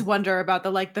do always wonder about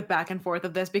the back and forth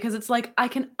of this, because it's like I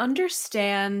can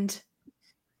understand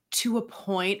to a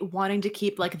point wanting to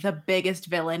keep like the biggest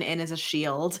villain in as a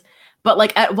shield. But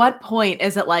like at what point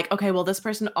is it like, okay, well, this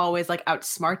person always like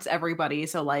outsmarts everybody,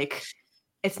 so like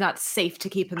it's not safe to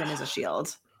keep him in as a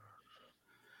shield.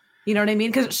 You know what I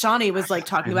mean? Because Shawnee was like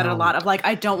talking about it a lot of like,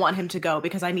 I don't want him to go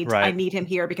because I need him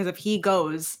here because if he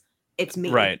goes, it's me.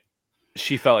 Right.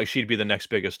 She felt like she'd be the next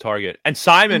biggest target. And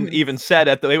Simon even said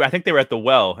I think they were at the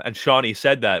well, and Shawnee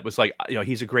said that was like,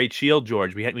 he's a great shield,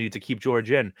 George. We need to keep George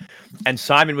in. And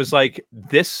Simon was like,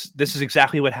 this is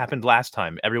exactly what happened last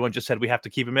time. Everyone just said we have to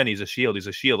keep him in. He's a shield.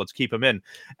 Let's keep him in.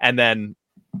 And then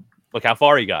look how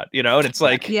far he got, and it's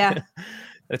like,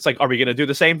 it's like, are we going to do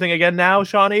the same thing again now,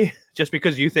 Shawnee? Just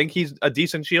because you think he's a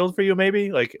decent shield for you,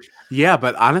 maybe? Like, yeah,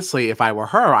 but honestly, if I were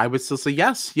her, I would still say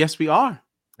yes. Yes, we are.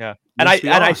 Yeah, and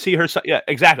I see her. Yeah,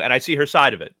 exactly, and I see her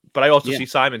side of it. But I also see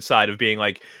Simon's side of being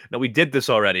like, no, we did this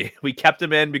already. We kept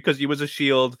him in because he was a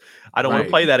shield. I don't want to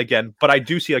play that again. But I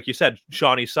do see, like you said,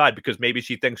 Shawnee's side, because maybe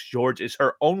she thinks George is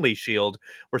her only shield,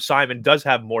 where Simon does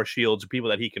have more shields, people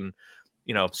that he can,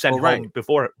 send home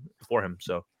before him.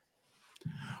 So.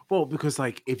 Well, because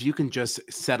like if you can just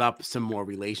set up some more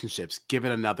relationships, give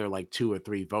it another like 2 or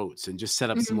 3 votes, and just set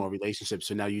up some more relationships,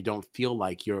 so now you don't feel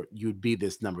like you'd be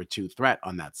this number 2 threat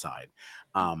on that side.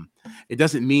 It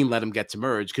doesn't mean let him get to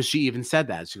merge, because she even said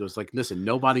that. She goes like, "Listen,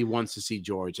 nobody wants to see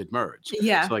George at merge."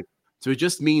 Yeah. So it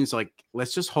just means like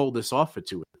let's just hold this off for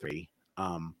 2 or 3.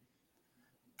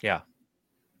 Yeah.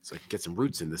 So get some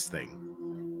roots in this thing.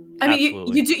 I mean,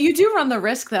 you do run the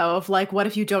risk though of like, what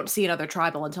if you don't see another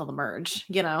tribal until the merge?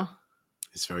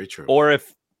 It's very true.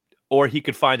 Or he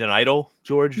could find an idol,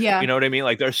 George. Yeah, you know what I mean.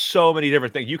 Like, there's so many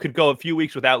different things. You could go a few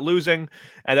weeks without losing,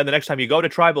 and then the next time you go to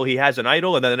tribal, he has an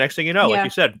idol, and then the next thing you know, like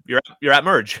you said, you're at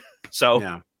merge.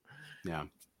 So yeah.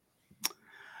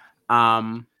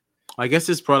 I guess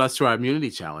this brought us to our immunity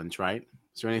challenge, right?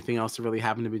 Is there anything else that really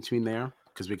happened in between there?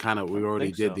 Because we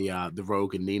already did the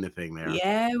Rogue and Nina thing there.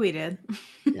 Yeah, we did.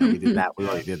 Yeah, we did that. We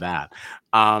already did that.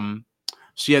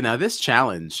 So yeah, now this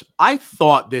challenge, I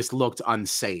thought this looked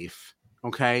unsafe.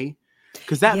 Okay,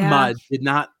 because that mud did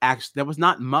not actually. That was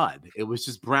not mud. It was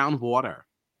just brown water.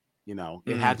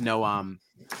 It had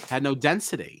no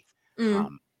density.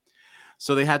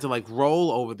 So they had to like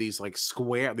roll over these like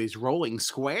these rolling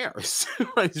squares,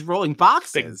 these rolling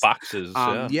boxes, big boxes.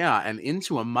 And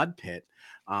into a mud pit.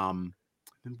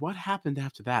 And what happened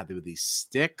after that? There were these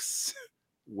sticks.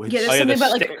 There's something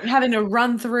about like having to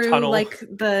run through tunnel. Like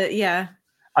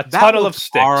a tunnel of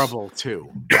sticks. Horrible too.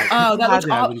 Like, that looks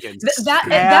awful. At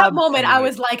that moment, I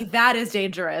was like, that is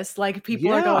dangerous. Like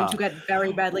people are going to get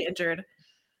very badly injured.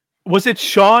 Was it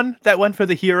Sean that went for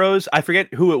the heroes? I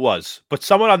forget who it was, but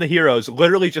someone on the heroes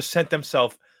literally just sent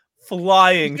themselves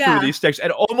flying through these sticks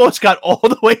and almost got all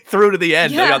the way through to the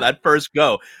end on that first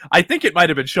go. I think it might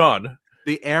have been Sean.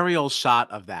 The aerial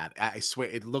shot of that, I swear,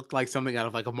 it looked like something out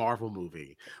of like a Marvel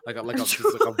movie, like a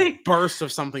burst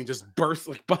of something just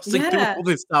busting through all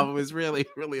this stuff. It was really,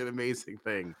 really an amazing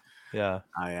thing. Yeah.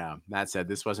 Matt said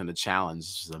this wasn't a challenge;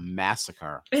 this was a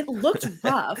massacre. It looked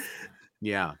rough.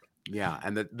 Yeah,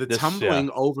 and the tumbling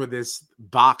over this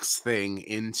box thing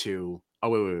into.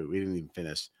 Oh wait, we didn't even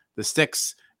finish the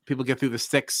sticks. People get through the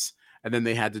sticks, and then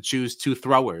they had to choose 2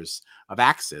 throwers of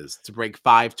axes to break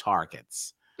 5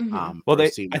 targets. Well,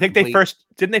 I think they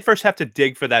first have to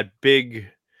dig for that big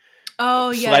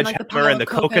sledgehammer and the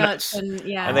coconuts, and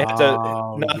they had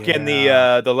to knock in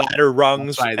the ladder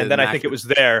rungs, and then I think it was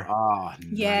there.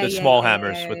 The small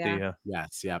hammers with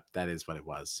the that is what it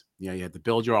was. You had to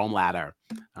build your own ladder.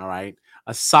 All right,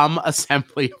 some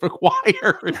assembly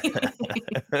required.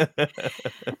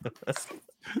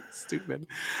 Stupid.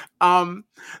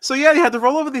 So they had to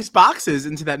roll over these boxes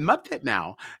into that mud pit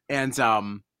now, and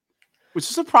which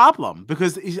is a problem,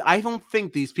 because I don't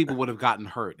think these people would have gotten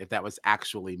hurt if that was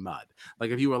actually mud.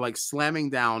 Like if you were like slamming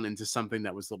down into something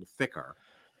that was a little thicker,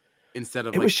 instead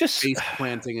of face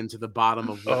planting into the bottom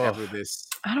of whatever this.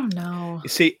 I don't know.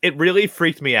 See, it really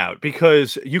freaked me out,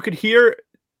 because you could hear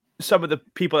some of the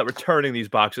people that were turning these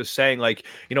boxes saying like,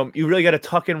 you really got to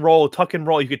tuck and roll.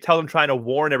 You could tell them trying to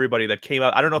warn everybody that came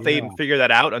out. I don't know if they even figured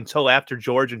that out until after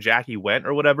George and Jackie went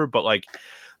or whatever, but like,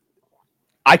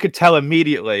 I could tell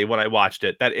immediately when I watched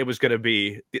it that it was going to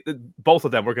be both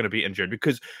of them were going to be injured,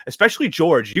 because especially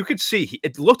George, you could see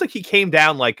it looked like he came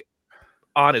down like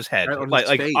on his head,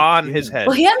 his head.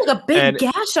 Well, he had like a big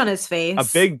gash on his face,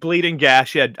 a big bleeding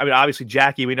gash. I mean, obviously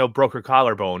Jackie, we know, broke her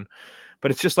collarbone, but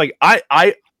it's just like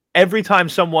I every time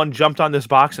someone jumped on this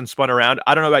box and spun around,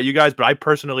 I don't know about you guys, but I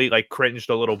personally like cringed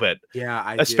a little bit.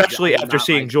 Yeah, especially after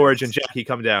seeing George and Jackie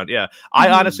come down. Yeah, I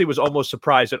honestly was almost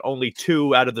surprised that only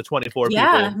 2 out of the 24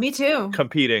 people me too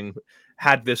competing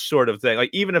had this sort of thing.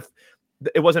 Like, even if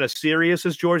it wasn't as serious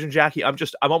as George and Jackie. I'm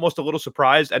almost a little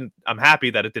surprised, and I'm happy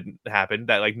that it didn't happen,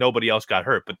 that like nobody else got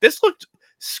hurt. But this looked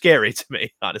scary to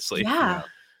me, honestly. Yeah.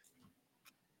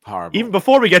 Horrible. Even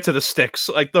before we get to the sticks,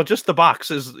 like just the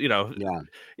boxes,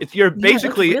 you're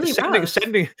basically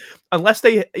sending, unless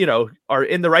they, are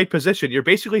in the right position, you're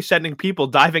basically sending people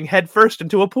diving headfirst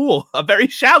into a pool, a very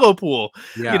shallow pool.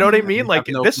 Yeah. You know what I mean? Like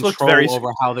no this looked very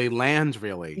over how they land,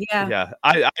 really. Yeah. Yeah.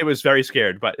 I was very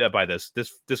scared by this.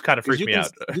 This kind of freaked me out.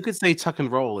 You could say tuck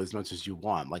and roll as much as you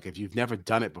want. Like if you've never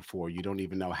done it before, you don't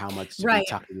even know how much to be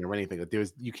tucking or anything.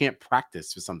 You can't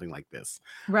practice for something like this.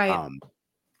 Right.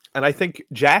 And I think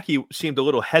Jackie seemed a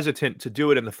little hesitant to do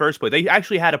it in the first place. They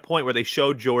actually had a point where they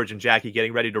showed George and Jackie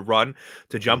getting ready to run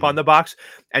to jump on the box.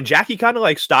 And Jackie kind of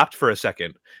like stopped for a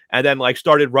second and then like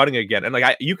started running again. And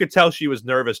like you could tell she was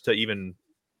nervous to even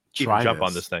jump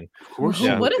on this thing. Of course,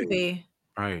 who wouldn't be?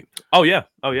 Right. Oh yeah.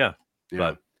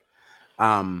 But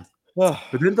but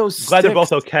then those glad they're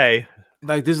both okay.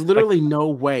 Like there's literally no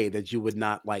way that you would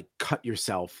not like cut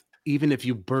yourself even if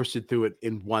you bursted through it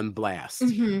in one blast.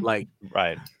 Like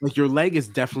your leg is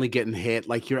definitely getting hit.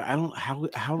 Like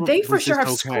how they for sure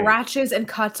have scratches and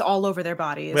cuts all over their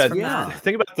bodies from that.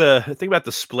 Think about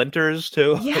the splinters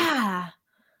too. Yeah.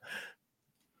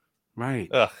 Right.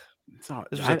 Ugh. This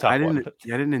was a tough one.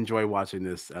 I didn't enjoy watching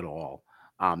this at all.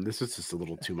 This was just a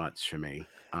little too much for me.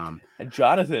 And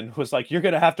Jonathan was like, "You're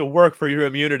gonna have to work for your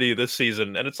immunity this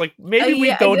season," and it's like maybe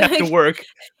we don't have to work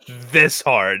this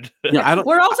hard. Yeah,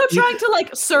 we're also trying to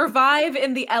like survive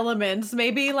in the elements.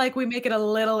 Maybe like we make it a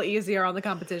little easier on the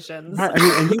competitions. Right.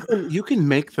 I mean, and you can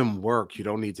make them work. You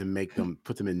don't need to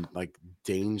put them in like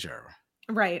danger.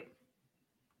 Right.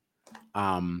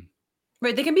 Right.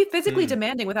 They can be physically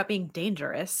demanding without being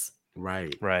dangerous.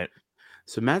 Right. Right.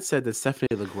 So Matt said that Stephanie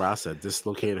LaGrassa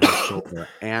dislocated her shoulder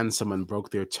and someone broke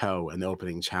their toe in the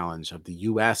opening challenge of the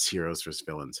U.S. Heroes vs.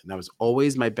 Villains. And that was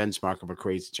always my benchmark of a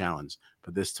crazy challenge,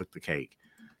 but this took the cake.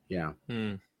 Yeah.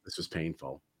 This was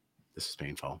painful.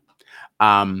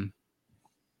 Like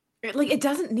it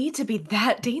doesn't need to be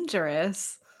that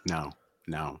dangerous. No.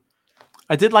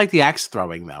 I did like the axe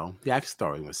throwing though. The axe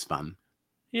throwing was fun.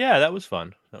 Yeah, that was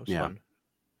fun. Fun.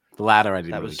 The ladder I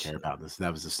didn't really care about.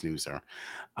 That was a snoozer.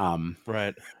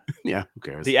 Right. Yeah, who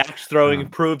cares? The axe throwing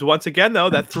proved once again, though,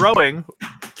 that throwing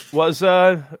was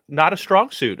not a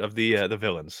strong suit of the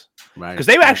villains. Right. Because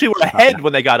they actually were ahead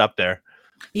when they got up there.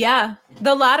 Yeah.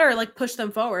 The ladder like pushed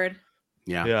them forward.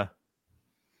 Yeah.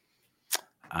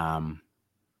 But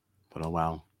oh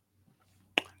well.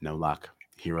 No luck.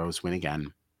 Heroes win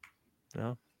again.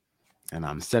 Yeah. And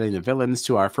I'm sending the villains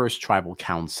to our first tribal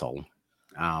council.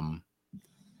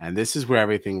 And this is where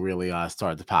everything really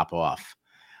started to pop off.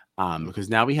 Because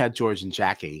now we had George and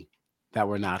Jackie that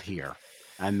were not here.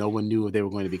 And no one knew if they were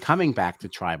going to be coming back to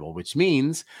tribal, which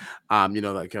means,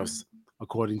 like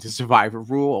according to Survivor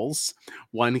rules,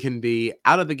 one can be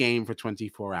out of the game for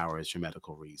 24 hours for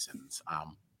medical reasons.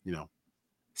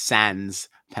 Sans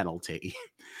penalty.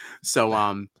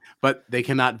 So, but they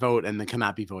cannot vote and they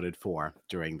cannot be voted for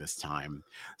during this time.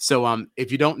 So,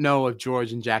 if you don't know if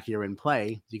George and Jackie are in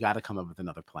play, you got to come up with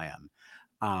another plan.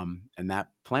 And that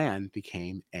plan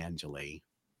became Angeli.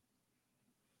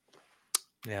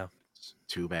 Yeah.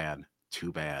 Too bad.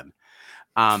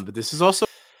 But this is also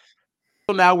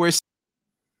now where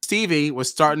Stevie was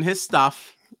starting his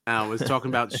stuff. Was talking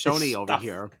about Shoni over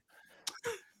here.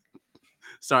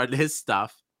 Starting his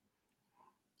stuff.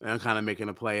 And kind of making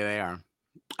a play there.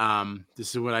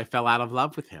 This is when I fell out of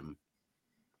love with him.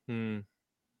 Are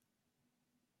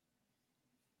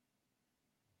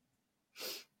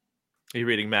you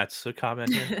reading Matt's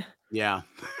comment here? Yeah.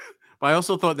 But I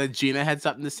also thought that Gina had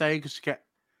something to say because she kept.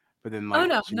 But then, like,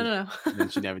 no. Then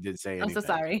she never did say anything. I'm so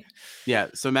sorry. Yeah.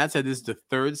 So Matt said this is the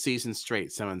third season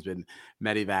straight someone's been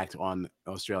medevaced on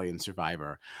Australian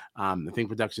Survivor. I think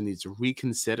production needs to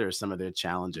reconsider some of their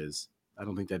challenges. I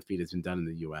don't think that feat has been done in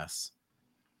the U.S.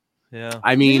 Yeah.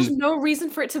 I mean, there's no reason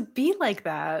for it to be like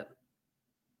that.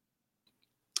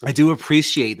 I do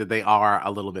appreciate that they are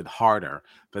a little bit harder,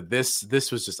 but this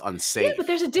was just unsafe. Yeah, but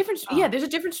there's a difference. There's a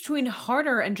difference between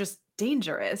harder and just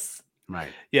dangerous. Right.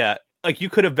 Yeah. Like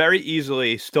you could have very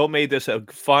easily still made this a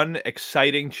fun,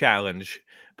 exciting challenge,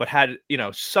 but had,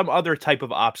 some other type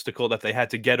of obstacle that they had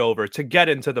to get over to get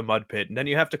into the mud pit. And then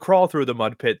you have to crawl through the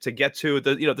mud pit to get to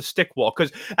the stick wall.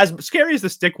 Because as scary as the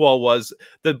stick wall was,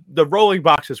 the rolling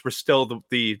boxes were still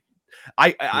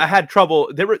I had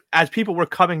trouble. There were, as people were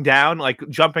coming down, like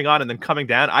jumping on and then coming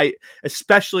down.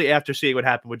 Especially after seeing what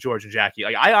happened with George and Jackie,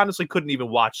 like I honestly couldn't even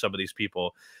watch some of these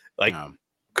people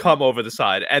come over the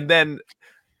side. And then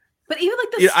But even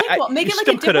like the stick wall, make you it like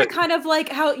still a different coulda- kind of like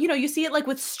how, you see it like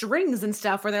with strings and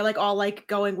stuff where they're like all like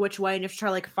going which way and you have to try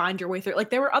to like find your way through. Like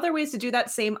there were other ways to do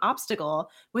that same obstacle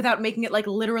without making it like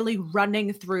literally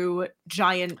running through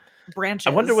giant branches.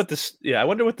 I wonder what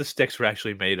the sticks were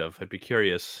actually made of. I'd be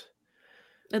curious.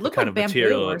 It looked kind like of bamboo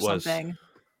material or it was. something.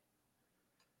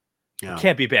 Yeah. It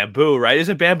can't be bamboo, right?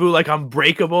 Isn't bamboo like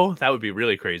unbreakable? That would be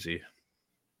really crazy.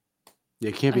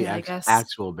 It can't be I guess.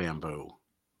 actual bamboo.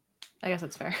 I guess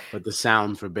that's fair. But the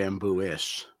sound for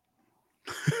bamboo-ish.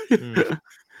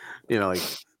 Like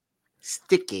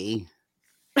sticky.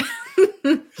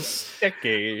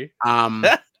 Sticky.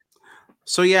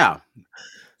 So yeah.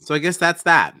 So I guess that's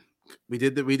that. We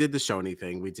did the Shoney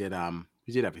thing. We did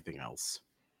everything else.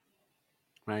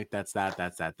 Right? That's that,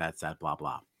 blah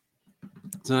blah.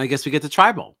 So I guess we get to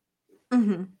tribal.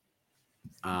 Mm-hmm.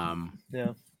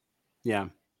 Yeah. Yeah.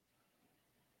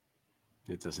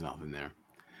 It does nothing there.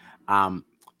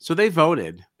 So they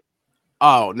voted.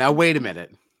 Oh, now wait a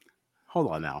minute.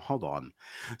 Hold on.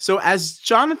 So as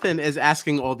Jonathan is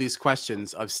asking all these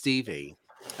questions of Stevie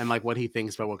and like what he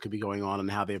thinks about what could be going on and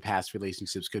how their past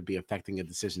relationships could be affecting a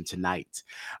decision tonight,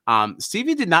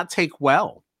 Stevie did not take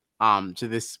well to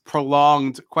this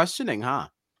prolonged questioning, huh?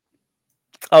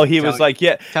 Oh, he was like,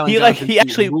 yeah. He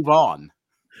actually move on.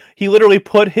 He literally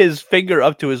put his finger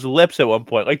up to his lips at one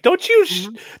point. Like, don't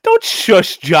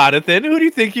shush, Jonathan. Who do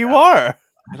you think you are?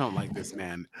 I don't like this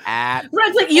man at Right,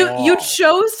 it's like all. you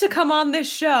chose to come on this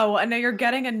show, and now you're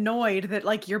getting annoyed that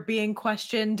like you're being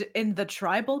questioned in the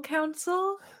tribal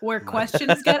council where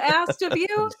questions get asked of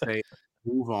you. Say,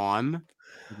 move on.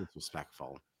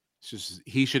 Disrespectful.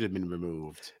 He should have been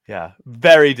removed. Yeah,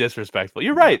 very disrespectful.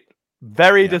 You're right.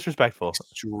 Very disrespectful.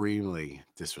 Extremely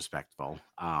disrespectful.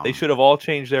 They should have all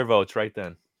changed their votes right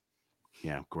then.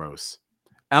 Yeah, gross.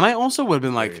 And I also would have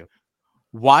been like,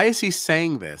 why is he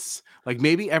saying this? Like,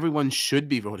 maybe everyone should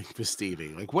be voting for Stevie.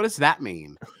 Like, what does that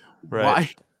mean?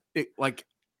 Right. Why?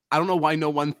 I don't know why no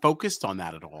one focused on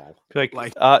that at all.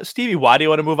 Like Stevie, why do you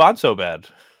want to move on so bad?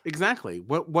 Exactly.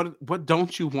 What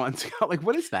don't you want? Like,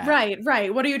 what is that?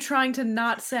 Right. What are you trying to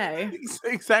not say?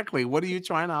 Exactly. What are you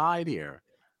trying to hide here?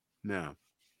 No.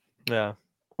 Yeah.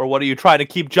 Or what are you trying to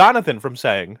keep Jonathan from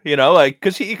saying? Like,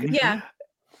 because he,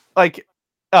 like,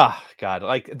 oh God,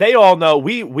 like they all know.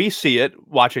 We see it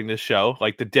watching this show,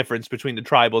 like the difference between the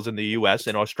tribals in the U.S.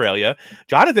 and Australia.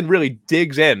 Jonathan really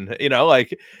digs in.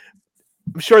 Like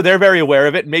I'm sure they're very aware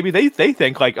of it. Maybe they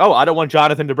think like, oh, I don't want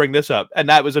Jonathan to bring this up, and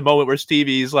that was a moment where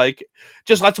Stevie's like,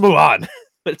 just let's move on.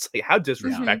 But it's like, how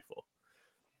disrespectful.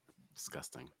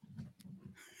 Disgusting.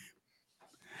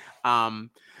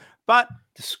 But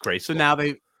disgraceful. So now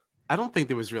I don't think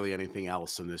there was really anything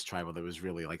else in this tribal that was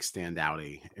really like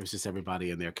standouty. It was just everybody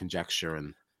in their conjecture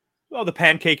and the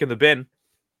pancake in the bin.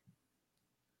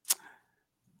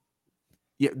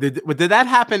 Yeah, did that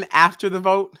happen after the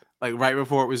vote, like right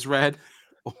before it was read,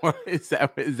 or is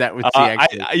that what she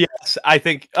actually? Yes, I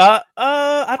think. I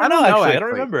don't know. Actually, I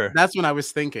don't remember. That's when I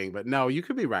was thinking, but no, you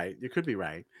could be right.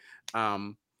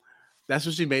 That's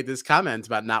when she made this comment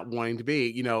about not wanting to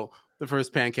be, the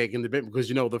first pancake in the bin, because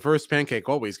the first pancake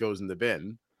always goes in the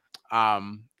bin. I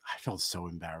felt so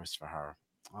embarrassed for her.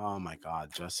 Oh my God,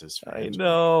 justice for Angela. I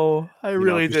know. I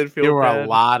really did feel there were bad. a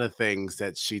lot of things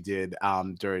that she did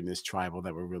during this tribal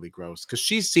that were really gross, because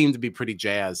she seemed to be pretty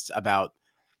jazzed about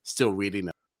still reading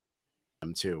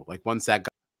them too. Like once that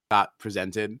got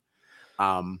presented.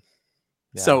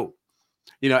 So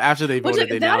after they voted,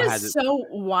 they now had so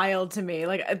wild to me,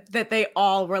 like that they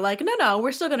all were like, no,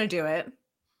 we're still gonna do it.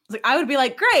 Like I would be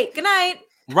like, great, good night.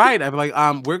 Right. I'd be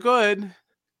like, we're good.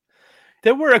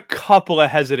 There were a couple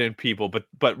of hesitant people,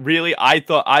 but really,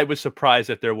 I was surprised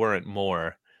that there weren't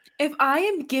more. If I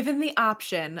am given the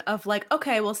option of like,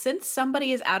 okay, well, since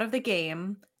somebody is out of the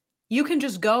game, you can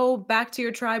just go back to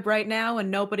your tribe right now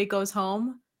and nobody goes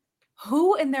home.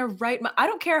 Who in their right mind? I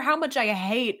don't care how much I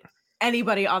hate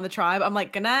anybody on the tribe. I'm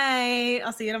like, good night.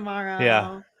 I'll see you tomorrow.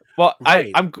 Yeah. Well,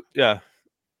 right. I'm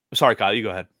sorry, Kyle, you go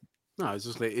ahead. No, I was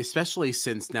just like, especially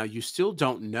since now you still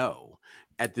don't know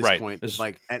at this point,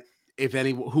 if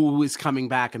who is coming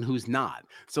back and who's not.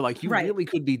 So like you really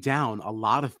could be down a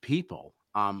lot of people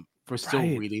for still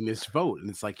reading this vote. And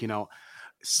it's like,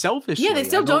 selfishly. Yeah, they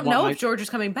still don't know if George is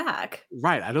coming back.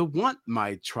 Right. I don't want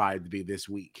my tribe to be this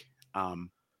weak.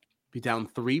 Be down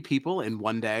 3 people in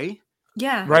one day.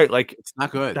 Yeah. Right. Like it's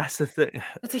not good. That's the thing.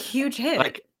 That's a huge hit.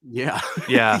 Like, yeah.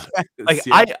 Yes, like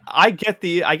I get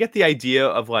the idea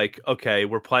of like, okay,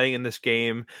 we're playing in this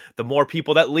game. The more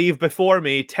people that leave before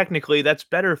me, technically that's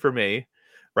better for me,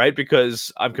 right?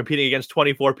 Because I'm competing against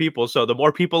 24 people. So the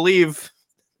more people leave,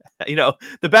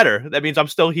 the better. That means I'm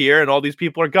still here and all these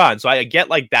people are gone. So I get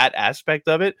like that aspect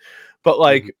of it. But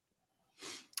like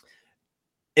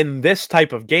in this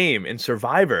type of game, in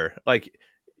Survivor, like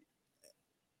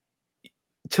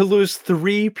to lose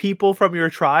 3 people from your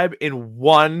tribe in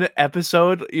one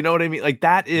episode, you know what I mean? Like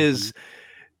that is,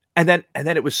 and then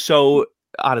it was so,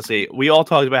 honestly, we all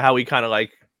talked about how we kind of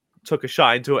like took a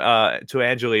shine to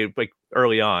Angeli like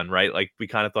early on, right? Like we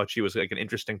kind of thought she was like an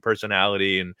interesting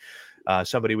personality and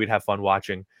somebody we'd have fun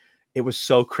watching. It was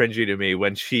so cringy to me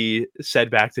when she said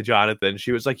back to Jonathan,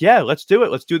 she was like, yeah, let's do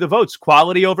it. Let's do the votes.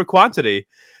 Quality over quantity.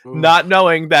 Not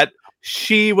knowing that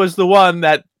she was the one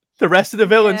that the rest of the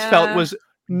villains felt was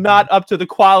not up to the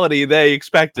quality they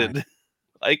expected. Right.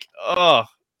 Like, oh,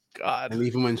 God. And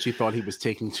even when she thought he was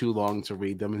taking too long to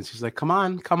read them, and she's like, come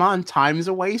on, times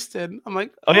are wasted. I'm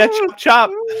like, oh yeah, chop.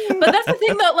 But that's the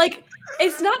thing though, like,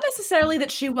 it's not necessarily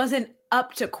that she wasn't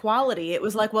up to quality. It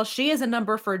was like, well, she is a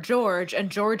number for George, and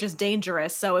George is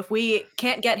dangerous. So if we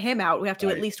can't get him out, we have to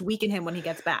at least weaken him when he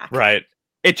gets back. Right.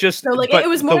 It just, so like it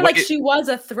was more like she was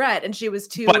a threat and she was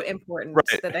too important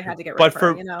that they had to get rid of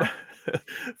her, you know?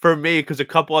 For me, because a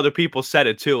couple other people said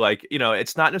it too, like,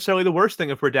 it's not necessarily the worst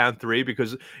thing if we're down 3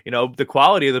 because, the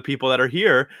quality of the people that are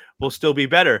here will still be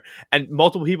better. And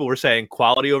multiple people were saying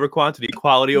quality over quantity,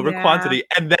 quality over quantity.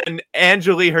 And then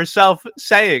Angeli herself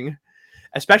saying,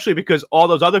 especially because all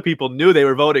those other people knew they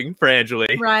were voting for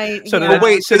Angeli. Right. So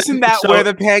isn't that where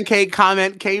the pancake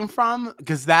comment came from?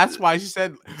 Because that's why she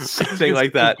said something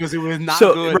like that. Because it was not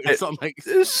good. Right. Something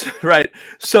like right.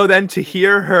 So then to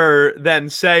hear her then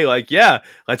say, like, yeah,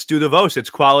 let's do the votes. It's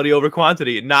quality over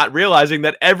quantity, not realizing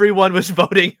that everyone was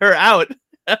voting her out.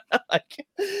 Like,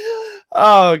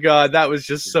 oh God, that was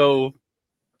just so.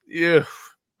 Yeah.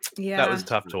 That was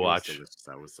tough to watch.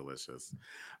 That was delicious.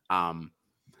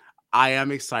 I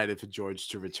am excited for George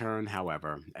to return,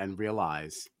 however, and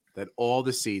realize that all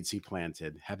the seeds he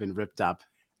planted have been ripped up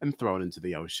and thrown into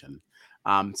the ocean.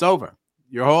 It's over.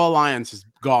 Your whole alliance is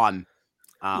gone.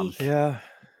 Yeah.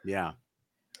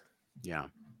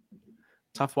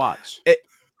 Tough watch.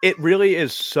 It really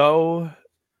is so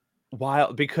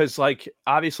wild because, like,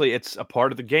 obviously it's a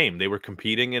part of the game. They were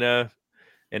competing in a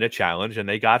challenge and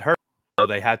they got hurt. So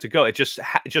they had to go. It just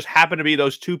happened to be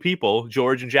those 2 people,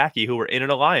 George and Jackie, who were in an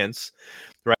alliance,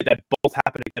 right? That both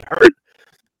happened to get hurt.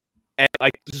 And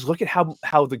like, just look at how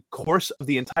the course of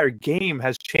the entire game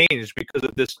has changed because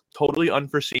of this totally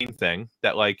unforeseen thing.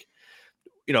 That, like,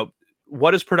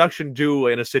 what does production do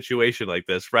in a situation like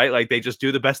this, right? Like, they just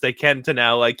do the best they can to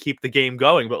now, like, keep the game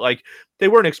going. But like, they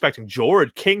weren't expecting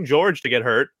King George to get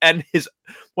hurt and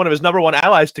one of his number 1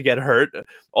 allies to get hurt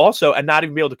also, and not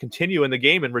even be able to continue in the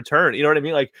game in return. You know what I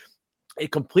mean? Like,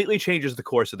 it completely changes the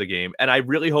course of the game. And I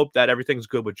really hope that everything's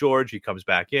good with George. He comes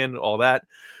back in, all that.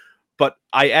 But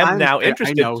I'm now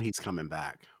interested. I know he's coming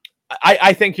back.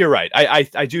 I think you're right.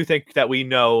 I do think that we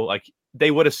know, like, they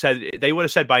would have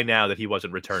said by now that he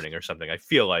wasn't returning or something. I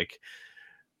feel like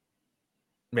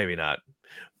maybe not.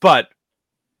 But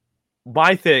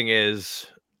my thing is,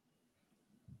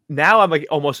 now I'm like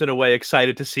almost in a way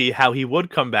excited to see how he would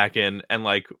come back in and,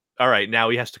 like, all right, now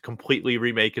he has to completely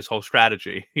remake his whole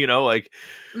strategy. Like,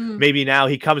 maybe now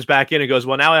he comes back in and goes,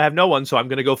 well, now I have no one, so I'm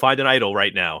going to go find an idol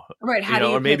right now. Right. How do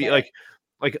you or maybe pivot?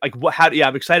 like what? How? Yeah,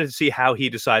 I'm excited to see how he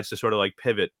decides to sort of like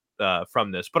pivot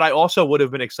from this. But I also would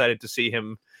have been excited to see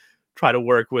him try to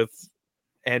work with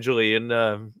Angeli and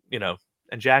and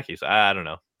Jackie. So I don't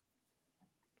know.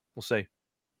 We'll see.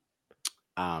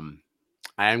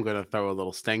 I am going to throw a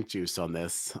little stank juice on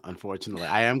this. Unfortunately,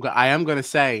 I am going to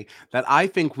say that I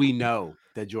think we know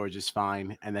that George is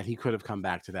fine and that he could have come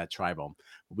back to that tribal.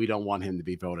 We don't want him to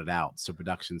be voted out. So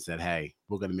production said, "Hey,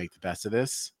 we're going to make the best of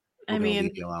this. We're going to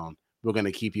leave you alone. We're going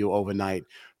to keep you overnight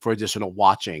for additional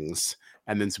watchings,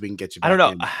 and then so we can get you back." I don't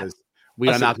know. In because we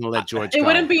are not going to let George go. It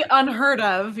wouldn't be unheard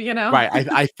of, Right.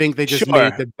 I think they just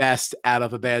made the best out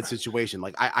of a bad situation.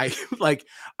 Like I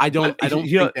don't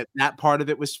think that part of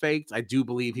it was faked. I do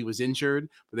believe he was injured,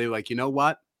 but they were like, you know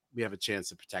what? We have a chance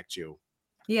to protect you.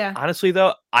 Yeah. Honestly,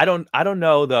 though, I don't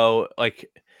know though. Like,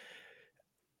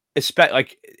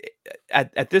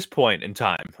 at this point in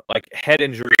time, like, head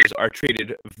injuries are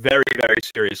treated very, very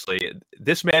seriously.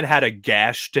 This man had a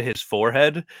gash to his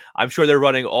forehead. I'm sure they're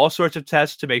running all sorts of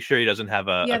tests to make sure he doesn't have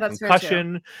a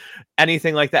concussion,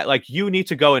 anything like that. Like, you need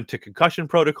to go into concussion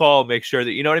protocol, make sure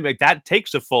that, you know what I mean? Like, that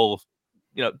takes a full,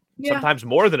 sometimes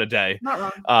more than a day.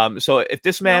 Not wrong. So if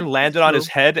this man landed on his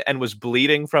head and was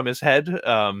bleeding from his head,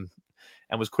 and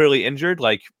was clearly injured,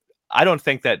 like, I don't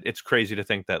think that it's crazy to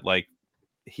think that, like,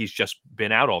 he's just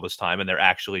been out all this time and they're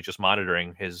actually just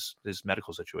monitoring his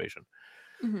medical situation.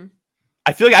 Mm-hmm.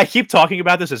 I feel like I keep talking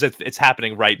about this as if it's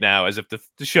happening right now, as if the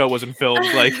show wasn't filmed.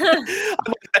 Like,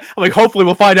 I'm like, hopefully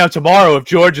we'll find out tomorrow if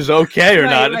George is okay or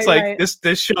not. It's like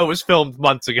this show was filmed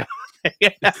months ago.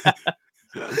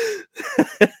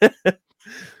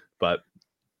 But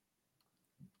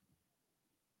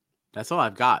that's all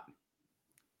I've got.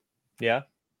 Yeah.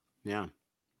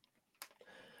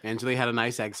 Angela had a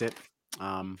nice exit.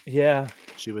 Yeah.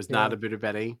 She was not a bitter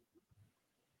Betty.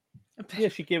 Yeah,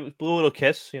 she blew a little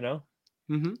kiss, you know.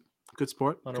 Mm-hmm. Good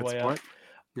sport. On her way out.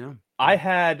 Yeah. I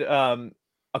had a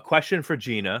question for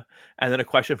Gina and then a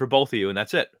question for both of you, and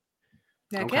that's it.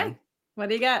 Okay. What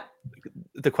do you got?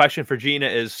 The question for Gina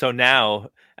is, so now,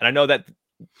 and I know that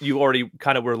you already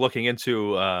kind of were looking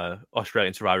into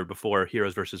Australian Survivor before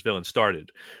Heroes versus Villains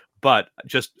started, but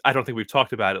just, I don't think we've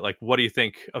talked about it. Like, what do you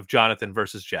think of Jonathan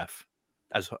versus Jeff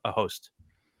as a host?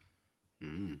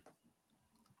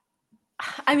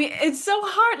 I mean, it's so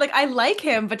hard. Like, I like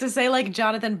him, but to say like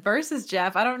Jonathan versus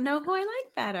Jeff, I don't know who I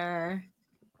like better.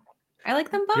 I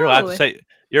like them both. You're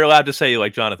allowed to say you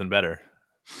like Jonathan better.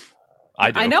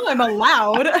 I do. I know I'm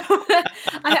allowed.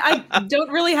 I don't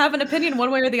really have an opinion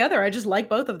one way or the other. I just like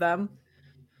both of them.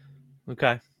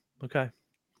 Okay. Fair.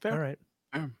 All right.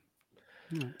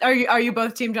 Are you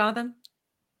both Team Jonathan?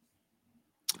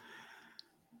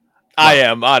 I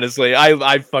am, honestly.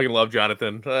 I fucking love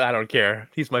Jonathan. I don't care.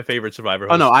 He's my favorite Survivor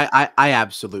host. Oh no, I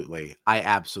absolutely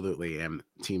am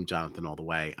Team Jonathan all the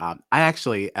way. I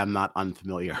actually am not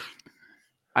unfamiliar.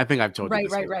 I think I've told you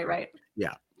this. Right.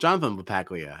 Yeah, Jonathan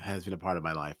LaPaglia has been a part of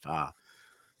my life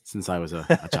since I was a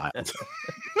child.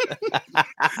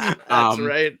 That's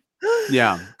right.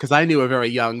 Yeah, because I knew a very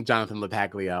young Jonathan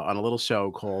LaPaglia on a little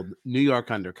show called New York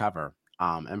Undercover.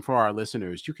 And for our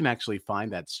listeners, you can actually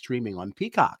find that streaming on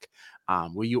Peacock,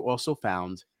 where you also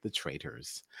found The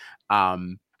Traitors.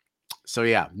 So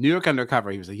yeah, New York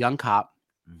Undercover. He was a young cop,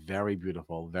 very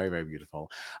beautiful, very, very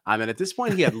beautiful. And at this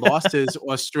point, he had lost his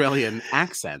Australian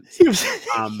accent. He was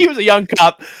a young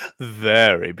cop,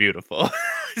 very beautiful.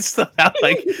 So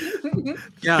like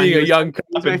being a young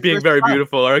cop and being very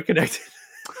beautiful are connected.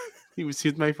 He was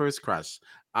my first crush.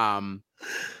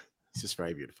 He's just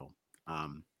very beautiful.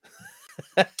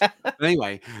 But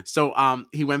anyway, so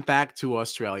he went back to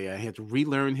Australia. He had to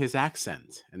relearn his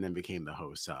accent and then became the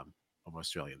host of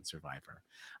Australian Survivor.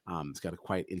 It's got a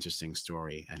quite interesting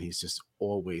story, and he's just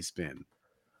always been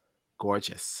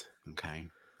gorgeous. Okay.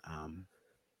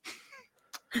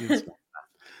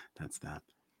 That's that.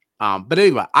 But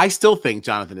anyway, I still think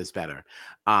Jonathan is better.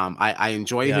 I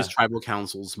enjoy his tribal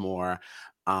councils more.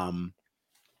 I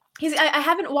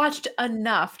haven't watched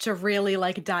enough to really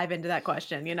like dive into that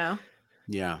question, you know?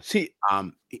 Yeah. See,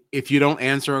 if you don't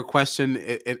answer a question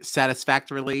it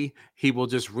satisfactorily, he will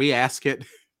just re-ask it,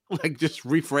 like just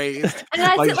rephrase. And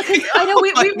I know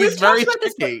we've talked about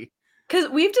this because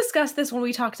we've discussed this when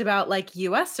we talked about like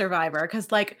US Survivor,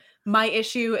 because like my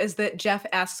issue is that Jeff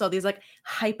asks all these like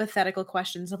hypothetical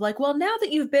questions of like, well, now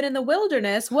that you've been in the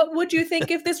wilderness, what would you think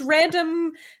if this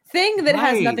random thing that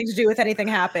has nothing to do with anything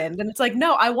happened? And it's like,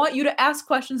 no, I want you to ask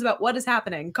questions about what is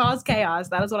happening, cause chaos.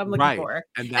 That is what I'm looking for.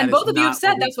 And both of you have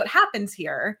said that's what happens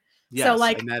here. Yes, so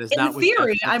like in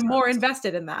theory, I'm more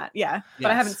invested in that. Yeah, but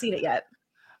I haven't seen it yet.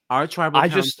 Our tribal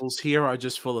councils here are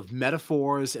just full of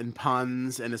metaphors and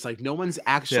puns, and it's like no one's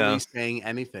actually saying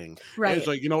anything. Right. It's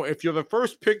like, if you're the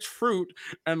first picked fruit,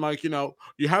 and like, you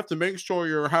have to make sure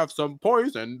you have some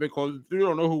poison because you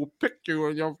don't know who picked you,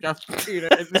 and you have to eat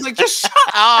it. It's like, just shut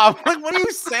up. Like, what are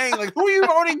you saying? Like, who are you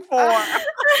voting for?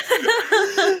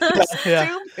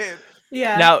 Stupid.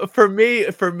 Yeah. Now, for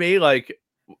me, like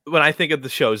when I think of the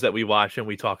shows that we watch and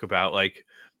we talk about, like,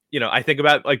 I think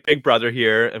about like Big Brother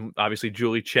here, and obviously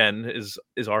Julie Chen is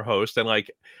our host, and like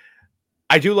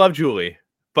I do love Julie,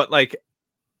 but like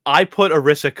I put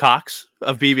Arissa Cox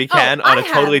of BB Can on a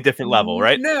totally different level,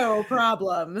 right? No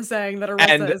problem saying that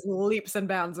Arissa is leaps and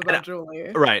bounds above Julie.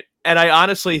 Right. And I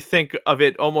honestly think of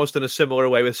it almost in a similar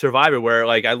way with Survivor, where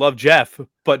like I love Jeff,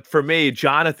 but for me,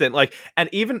 Jonathan, like, and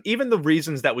even the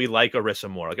reasons that we like Arissa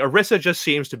more, like Arissa just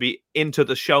seems to be into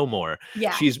the show more.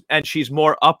 Yeah. She's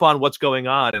more up on what's going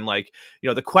on, and like,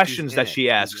 the questions that she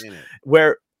asks,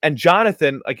 and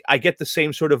Jonathan, like, I get the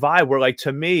same sort of vibe where, like,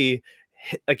 to me,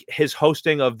 like his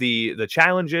hosting of the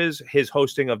challenges, his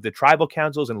hosting of the tribal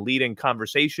councils and leading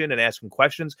conversation and asking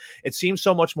questions, it seems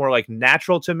so much more like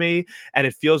natural to me, and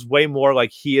it feels way more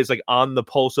like he is like on the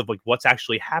pulse of like what's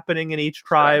actually happening in each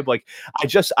tribe. Like I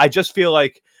just feel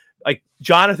like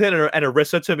Jonathan and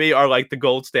Arissa to me are like the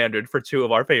gold standard for two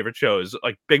of our favorite shows,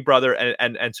 like Big Brother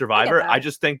and Survivor. I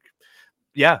just think,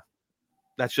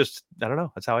 that's just, I don't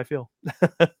know, that's how I feel.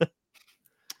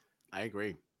 I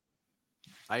agree.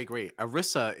 I agree.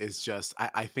 Arissa is just,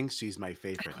 I think she's my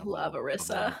favorite I of love all the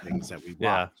Arissa. things that we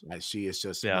Yeah. watch. She is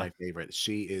just Yeah. my favorite.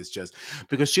 She is just,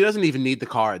 because she doesn't even need the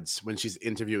cards when she's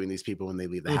interviewing these people when they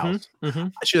leave the house.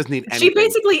 She doesn't need anything. She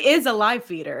basically is a live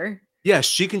feeder. Yeah,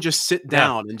 she can just sit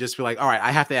down and just be like, all right,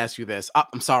 I have to ask you this. Oh,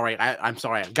 I'm sorry. I'm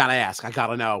sorry. I gotta ask. I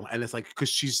gotta know. And it's like, because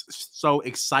she's so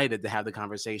excited to have the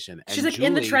conversation. And She's like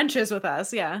in the trenches with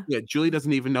us. Yeah. Yeah, Julie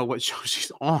doesn't even know what show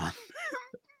she's on.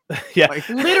 Yeah. Like,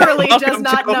 Literally does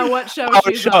not know what show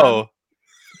she's on.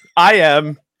 I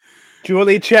am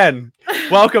Julie Chen.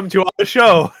 Welcome to our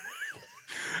show.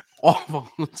 Awful.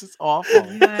 It's just awful.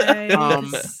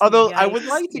 Although I would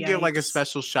like to give like a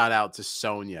special shout out to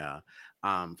Sonia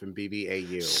from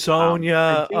BBAU.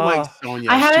 Sonia. I like Sonia.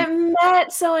 I haven't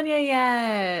met Sonia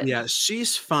yet. Yeah,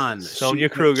 she's fun. Sonia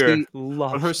Kruger.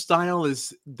 Her style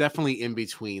is definitely in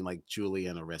between like Julie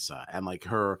and Arissa, and like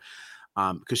her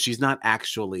because she's not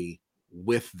actually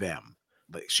with them.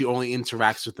 Like she only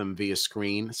interacts with them via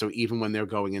screen. So even when they're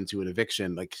going into an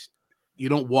eviction, like you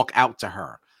don't walk out to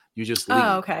her. You just leave.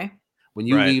 Oh, okay. When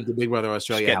you leave the Big Brother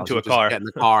Australia house, you just get in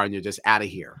the car and you're just out of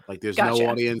here. Like there's no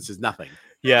audience, there's nothing.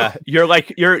 Yeah, you're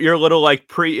like your little like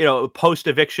post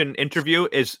eviction interview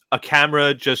is a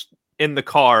camera just in the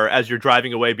car as you're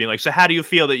driving away, being like, "So how do you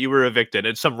feel that you were evicted?"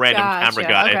 It's some random camera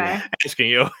guy asking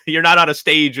you. You're not on a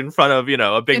stage in front of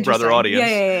a Big Brother audience.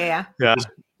 Yeah. Just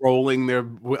rolling their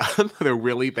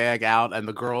wheelie bag out, and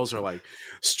the girls are like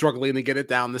struggling to get it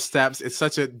down the steps. It's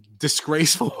such a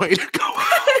disgraceful way to go.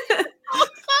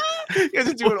 You have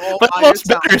to do it all but by almost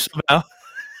yourself. better somehow.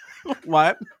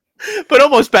 What? But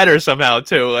almost better somehow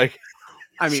too. Like,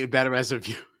 I mean, better as a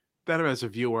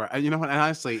viewer. And you know what? And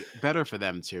honestly, better for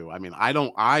them too. I mean,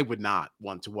 I would not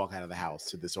want to walk out of the house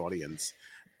to this audience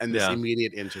and this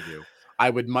immediate interview. I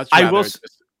would much rather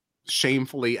just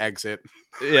shamefully exit.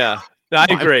 Yeah, I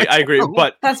agree.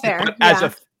 But that's fair. But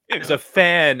as a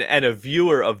fan and a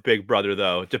viewer of Big Brother,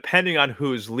 though, depending on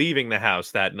who's leaving the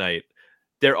house that night,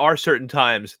 there are certain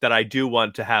times that I do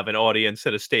want to have an audience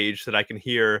at a stage so that I can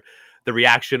hear the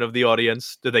reaction of the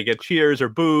audience. Do they get cheers or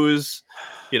boos?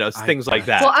 Things like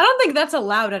that. Well, I don't think that's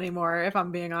allowed anymore, if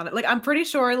I'm being honest. Like, I'm pretty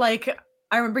sure, like,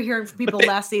 I remember hearing from people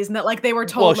last season that, like, they were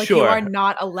told, you are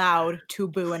not allowed to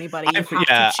boo anybody. You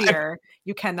have to cheer.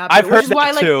 You cannot boo. I've heard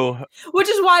that too. Which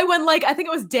is why when, like, I think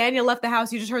it was Daniel left the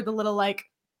house, you just heard the little, like...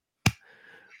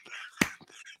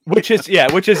 Which is no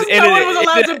one was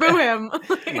allowed to boo him.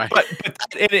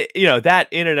 But that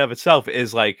in and of itself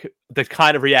is like the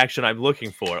kind of reaction I'm looking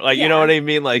for. Like, you know what I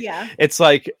mean? Like, it's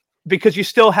like, because you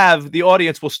still have the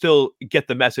audience will still get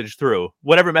the message through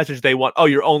whatever message they want. Oh,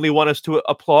 you only want us to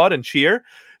applaud and cheer.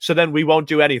 So then we won't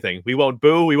do anything. We won't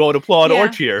boo. We won't applaud or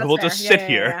cheer. We'll just sit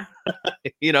here.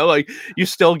 Like you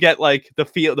still get like the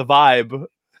vibe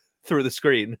through the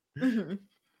screen. Mm-hmm.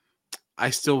 I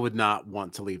still would not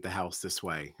want to leave the house this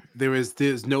way.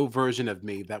 There's no version of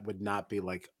me that would not be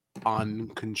like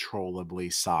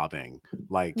uncontrollably sobbing.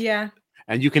 Like,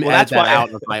 and you can add that out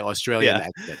of my Australian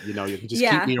exit. You can just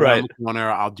keep me around the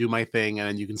corner. I'll do my thing, and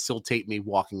then you can still tape me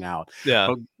walking out. Yeah.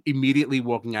 But immediately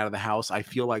walking out of the house, I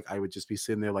feel like I would just be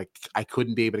sitting there like I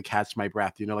couldn't be able to catch my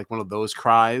breath. Like one of those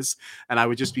cries, and I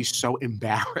would just be so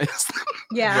embarrassed.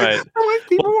 Yeah. Right. I'm like,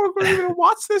 people are going to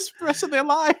watch this for the rest of their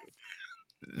life.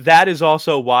 That is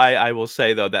also why I will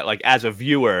say, though, that like as a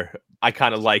viewer, I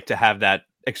kind of like to have that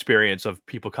experience of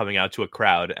people coming out to a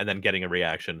crowd and then getting a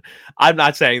reaction. I'm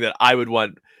not saying that I would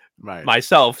want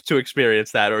myself to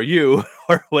experience that or you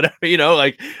or whatever,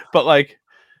 but like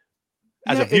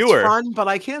as a viewer. It's fun, but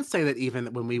I can't say that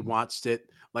even when we watched it,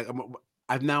 like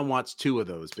I've now watched 2 of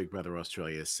those Big Brother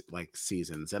Australia like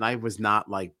seasons, and I was not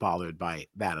like bothered by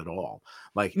that at all.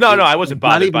 Like, no, I wasn't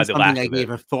bothered by the last. I gave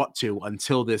a thought to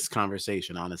until this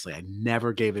conversation. Honestly, I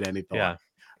never gave it any thought.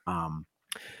 Yeah.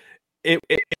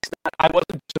 It's not, I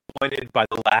wasn't disappointed by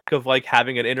the lack of like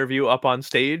having an interview up on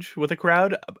stage with a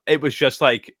crowd. It was just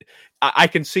like I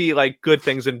can see like good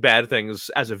things and bad things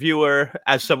as a viewer,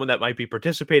 as someone that might be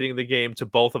participating in the game. To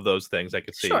both of those things, I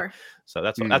could see. Sure. So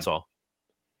that's all.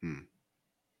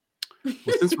 Well,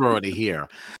 since we're already here,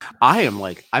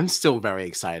 I'm still very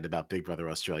excited about Big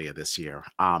Brother Australia this year.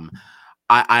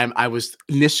 I was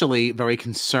initially very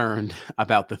concerned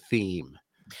about the theme.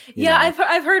 I've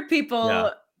heard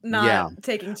people not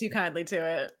taking too kindly to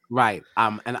it. Right.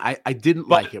 And I didn't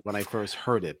like it when I first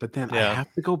heard it, but then I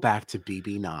have to go back to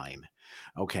BB9.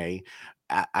 Okay.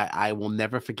 I will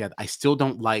never forget. I still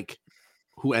don't like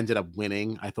who ended up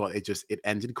winning. I thought it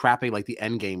ended crappy. Like the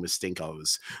end game was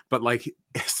stinkos, but like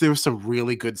there was some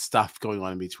really good stuff going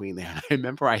on in between there. And I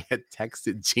remember I had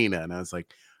texted Gina and I was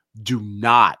like, do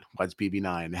not watch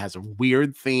BB9. It has a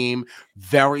weird theme,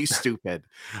 very stupid.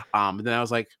 And then I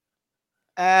was like,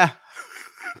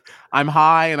 I'm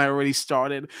high and I already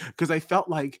started because I felt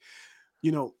like,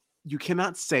 you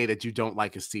cannot say that you don't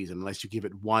like a season unless you give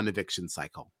it one eviction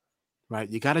cycle, right?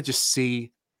 You got to just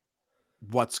see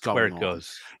what's going where it on.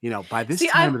 goes. By this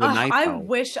time of the night, I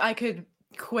wish I could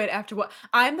quit after what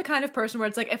I'm the kind of person where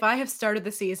it's like, if I have started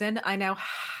the season, I now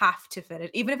have to fit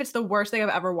it. Even if it's the worst thing I've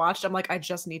ever watched, I'm like, I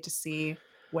just need to see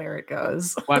where it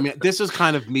goes. Well, I mean, this is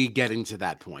kind of me getting to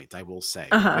that point, I will say.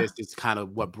 This is kind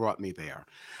of what brought me there.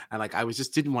 And like, I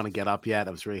didn't want to get up yet.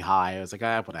 I was really high. I was like,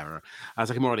 whatever. I was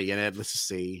like, I'm already in it. Let's just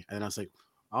see. And then I was like,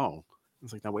 oh, I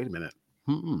was like, now wait a minute.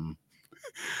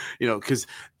 Because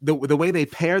the way they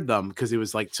paired them, because it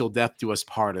was like Till Death Do Us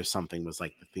Part or something was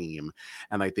like the theme.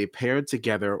 And like they paired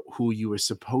together who was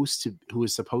supposed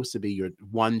to be your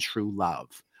one true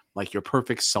love, like your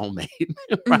perfect soulmate.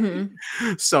 Right?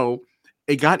 So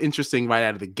it got interesting right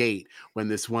out of the gate when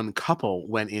this one couple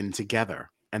went in together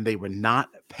and they were not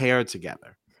paired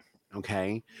together.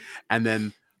 Okay. And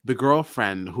then the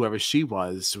girlfriend, whoever she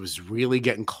was really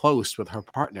getting close with her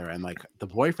partner. And like the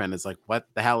boyfriend is like, what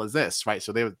the hell is this? Right.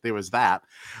 So there was that.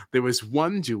 There was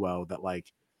one duo that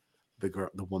like the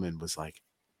woman was like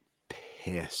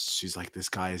pissed. She's like, this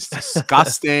guy is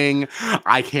disgusting.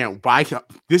 I can't.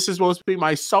 This is supposed to be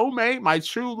my soulmate, my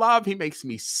true love. He makes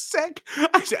me sick.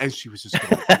 And she was just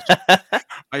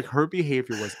like, her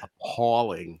behavior was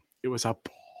appalling. It was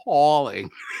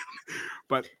appalling.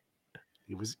 But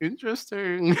it was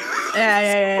interesting.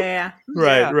 Yeah.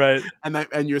 Right.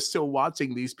 And you're still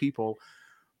watching these people,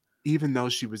 even though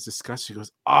she was disgusting. She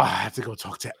goes, oh, I have to go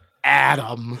talk to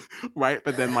Adam, right?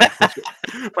 But then like,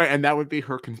 right, and that would be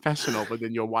her confessional. But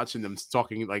then you're watching them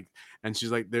talking, like, and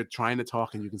she's like, they're trying to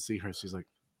talk, and you can see her. She's like,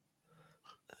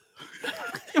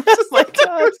 it was just like,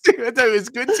 it was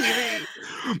good TV.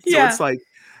 So it's like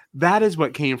that is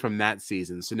what came from that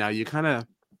season. So now you kind of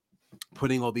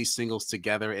putting all these singles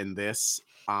together in this.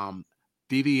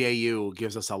 BBAU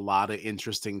gives us a lot of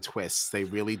interesting twists. They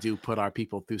really do put our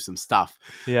people through some stuff.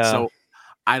 Yeah. So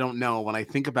I don't know. When I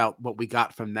think about what we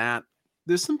got from that,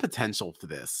 there's some potential for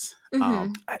this.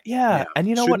 Yeah. And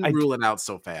you know what? I rule it out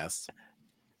so fast.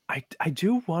 I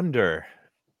do wonder,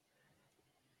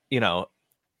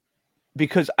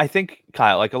 because I think,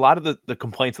 Kyle, like a lot of the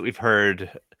complaints that we've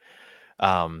heard,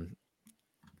 from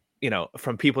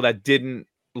people that didn't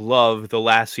love the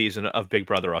last season of Big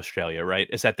Brother Australia, right,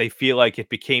 is that they feel like it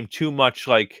became too much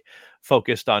like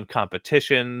focused on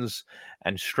competitions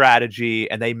and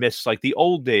strategy, and they miss like the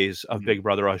old days of Big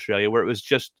Brother Australia where it was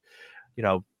just,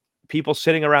 people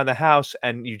sitting around the house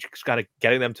and you just kind of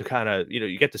getting them to kind of,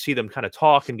 you get to see them kind of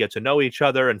talk and get to know each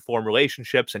other and form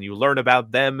relationships, and you learn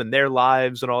about them and their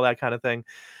lives and all that kind of thing.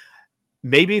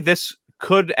 Maybe this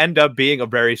could end up being a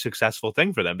very successful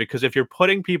thing for them, because if you're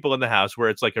putting people in the house where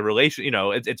it's like a relation,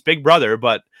 it's Big Brother,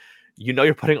 but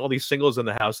you're putting all these singles in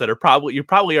the house that are you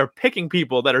probably are picking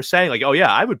people that are saying like, oh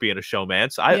yeah, I would be in a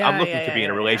showmance. I'm looking to be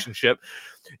in a relationship.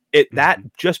 That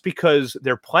just because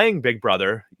they're playing Big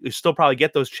Brother, you still probably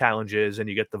get those challenges and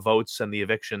you get the votes and the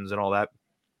evictions and all that.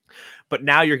 But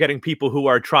now you're getting people who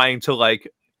are trying to like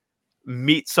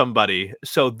meet somebody,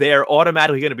 so they're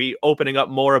automatically going to be opening up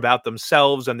more about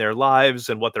themselves and their lives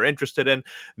and what they're interested in.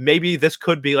 Maybe this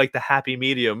could be like the happy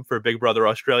medium for Big Brother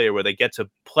Australia, where they get to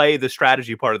play the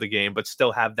strategy part of the game but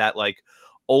still have that like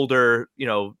older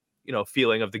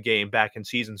feeling of the game back in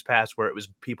seasons past, where it was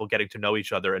people getting to know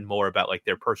each other and more about like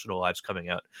their personal lives coming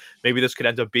out. Maybe this could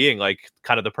end up being like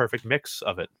kind of the perfect mix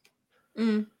of it.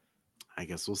 I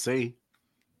guess we'll see.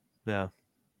 Yeah.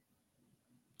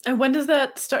 And when does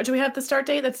that start? Do we have the start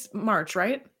date? That's March,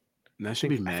 right? That should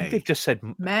be May. I think they've just said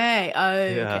May.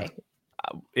 Okay.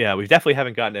 Yeah, we definitely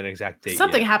haven't gotten an exact date.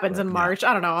 Something happens in March.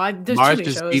 I don't know. There's March too many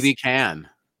is shows. BB Can.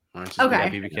 Okay.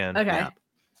 BB Can. Okay. Yeah.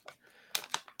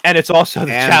 And it's also the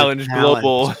Challenge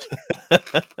Global.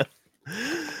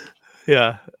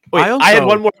 Yeah. Wait, I had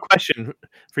one more question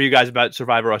for you guys about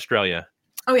Survivor Australia.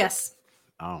 Oh, yes.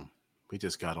 Oh, we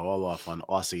just got all off on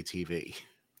Aussie TV.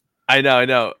 I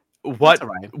know. What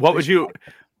would you...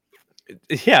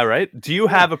 Yeah, right? Do you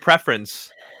have a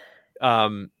preference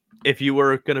if you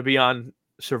were going to be on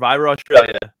Survivor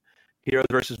Australia, heroes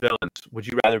versus villains? Would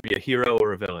you rather be a hero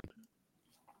or a villain?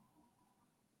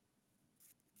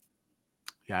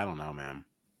 Yeah, I don't know, man.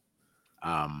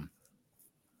 I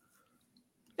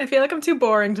feel like I'm too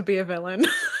boring to be a villain.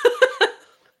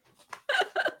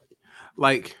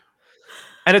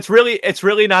 And it's really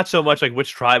not so much like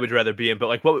which tribe would you rather be in, but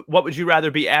like what would you rather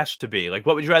be asked to be? Like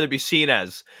what would you rather be seen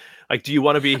as? Like, do you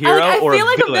want to be a hero or a villain? I feel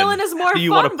like a villain is more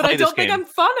fun, but I don't think I'm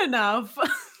fun enough.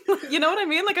 You know what I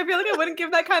mean? Like, I feel like I wouldn't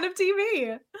give that kind of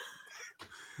TV.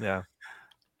 Yeah.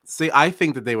 See, I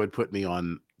think that they would put me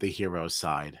on the hero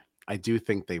side. I do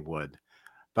think they would.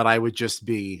 But I would just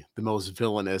be the most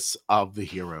villainous of the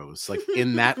heroes. Like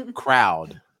in that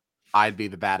crowd, I'd be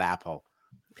the bad apple.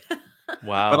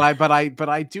 Wow. But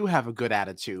I do have a good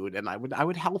attitude, and I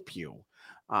would help you.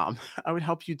 I would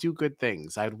help you do good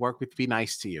things. I'd work with, be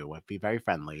nice to you. I'd be very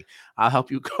friendly. I'll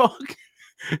help you cook.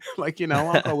 Like,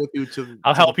 I'll go with you to.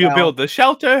 I'll help you build the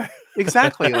shelter.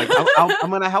 Exactly. Like I'm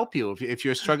gonna help you if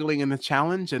you're struggling in the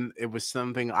challenge, and it was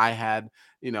something I had,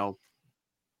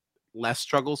 less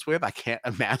struggles with. I can't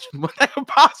imagine what that could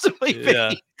possibly be.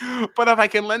 Yeah. But if I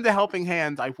can lend a helping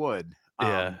hand, I would.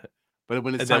 Yeah. But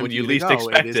when it's And time then when for you to least go,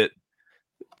 expect is, it,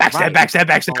 backstab, right.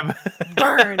 backstab.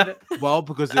 Burned. Well,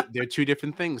 because they're two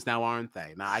different things now, aren't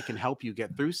they? Now I can help you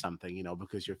get through something,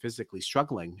 because you're physically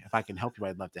struggling. If I can help you,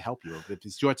 I'd love to help you. If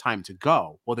it's your time to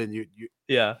go, well, then you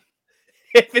Yeah.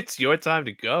 If it's your time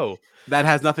to go, that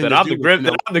has nothing then to I'm do the grim.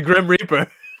 Then I'm the Grim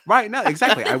Reaper. Right. No,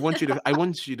 exactly. I want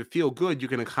you to feel good. You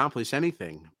can accomplish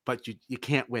anything, but you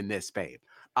can't win this, babe.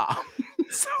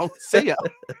 So see ya.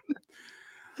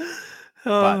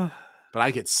 But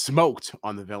I get smoked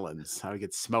on the villains. I would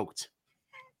get smoked.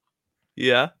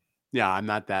 Yeah. Yeah, I'm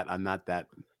not that.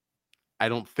 I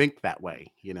don't think that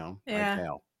way. Yeah. I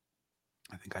fail.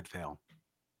 I think I'd fail.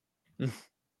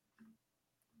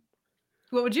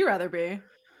 What would you rather be?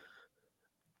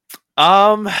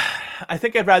 I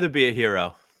think I'd rather be a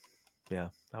hero. Yeah,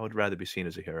 I would rather be seen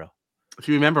as a hero. If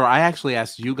you remember, I actually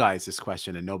asked you guys this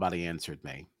question and nobody answered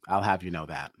me. I'll have you know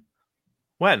that.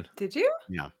 When? Did you?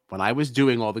 Yeah. When I was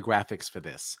doing all the graphics for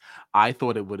this, I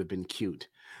thought it would have been cute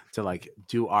to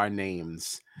do our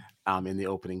names in the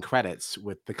opening credits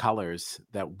with the colors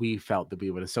that we felt that we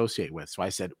would associate with. So I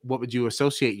said, what would you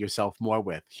associate yourself more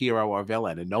with, hero or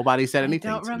villain? And nobody said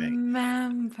anything to me.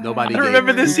 Remember. Nobody I don't gave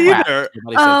remember me this crap. either.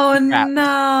 Nobody said Oh crap.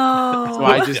 no. So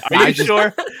I just Are you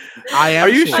sure? I am Are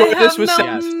you sure. sure I this have was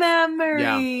no sent?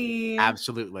 memory.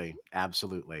 Absolutely.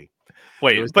 It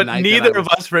Wait, was the but night that I neither of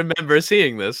was- us remember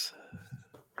seeing this.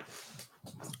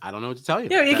 I don't know what to tell you.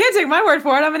 Yeah, you can't take my word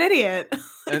for it. I'm an idiot.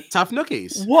 Tough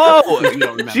nookies. Whoa, You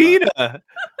don't remember.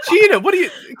 Gina, what do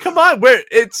you? Come on,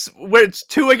 it's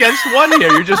 2 against 1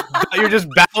 here. You're just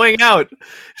bowing out,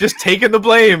 just taking the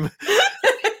blame.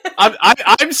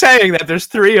 I'm saying that there's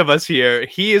 3 of us here.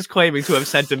 He is claiming to have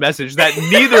sent a message that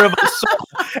neither of us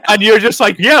saw, and you're just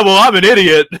like, yeah, well, I'm an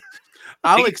idiot.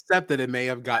 I'll accept that it may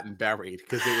have gotten buried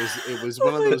because it was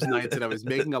one of those nights that I was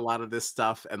making a lot of this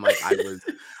stuff and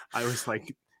I was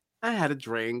like I had a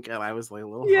drink and I was like a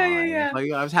little high. Yeah.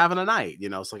 Like I was having a night,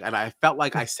 so and I felt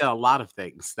like I said a lot of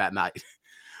things that night.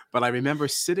 But I remember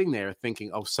sitting there thinking,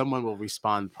 oh, someone will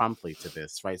respond promptly to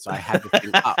this, right? So I had the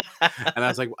thing up and I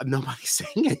was like, nobody's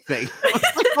saying anything.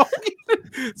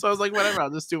 So I was like, whatever, I'll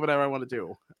just do whatever I want to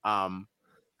do.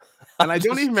 And I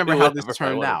don't even remember how this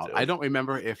turned out. I don't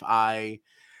remember if I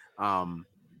don't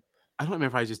remember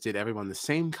if I just did everyone the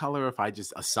same color, if I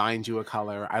just assigned you a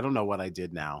color. I don't know what I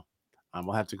did now.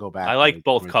 We'll have to go back. I like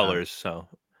both colors, so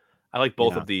I like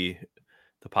both of the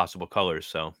possible colors.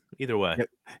 So either way,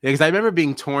 because I remember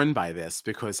being torn by this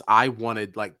because I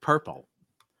wanted like purple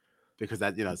because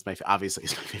that it's obviously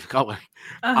it's my favorite color.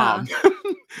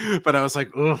 But I was like,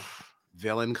 ugh,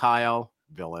 villain Kyle,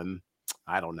 villain.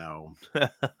 I don't know.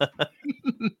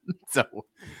 So,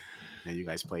 yeah, you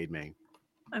guys played me.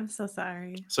 I'm so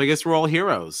sorry. So I guess we're all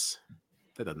heroes.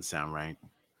 That doesn't sound right.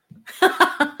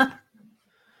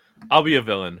 I'll be a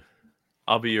villain.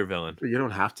 I'll be your villain. You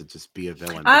don't have to just be a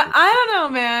villain. I don't know,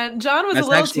 man. John was That's a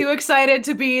little actually- too excited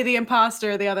to be the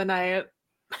imposter the other night.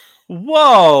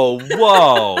 Whoa.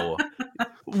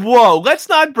 Let's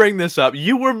not bring this up.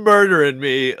 You were murdering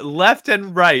me left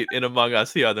and right in Among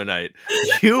Us the other night.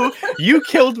 You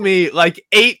killed me like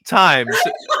 8 times,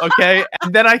 okay?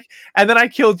 And then I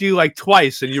killed you like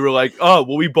twice, and you were like, "Oh,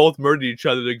 well, we both murdered each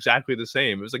other exactly the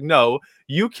same." It was like, no,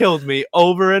 you killed me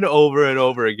over and over and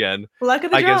over again. Luck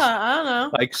of the I draw. guess- I don't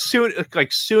know.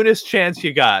 Like soonest chance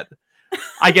you got,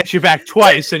 I get you back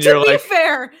twice, and you're like,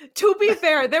 To be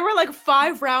fair, there were like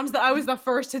 5 rounds that I was the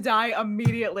first to die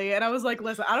immediately, and I was like,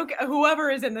 "Listen, I don't care. Whoever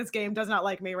is in this game does not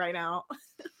like me right now."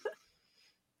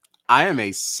 I am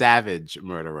a savage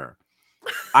murderer.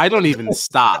 I don't even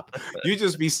stop. You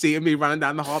just be seeing me running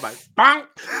down the hall like, bang!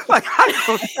 Like I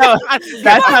don't know.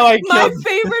 That's how I My killed.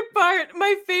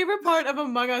 favorite part of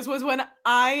Among Us was when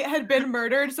I had been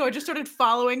murdered, so I just started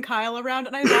following Kyle around,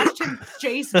 and I watched him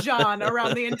chase John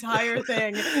around the entire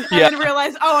thing, and then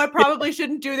realized, oh, I probably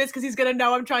shouldn't do this because he's gonna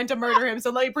know I'm trying to murder him. So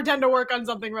let me pretend to work on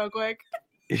something real quick.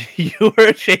 you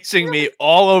were chasing me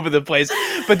all over the place,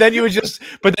 but then you would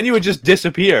just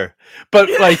disappear. But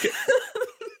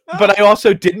but I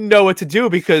also didn't know what to do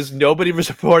because nobody was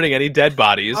reporting any dead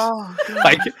bodies. Oh,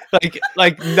 God.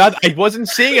 Not. I wasn't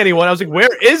seeing anyone. I was like,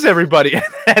 "Where is everybody?"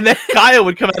 And then Kyle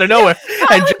would come out of nowhere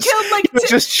and he would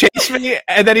just chase me,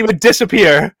 and then he would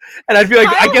disappear, and I'd be like,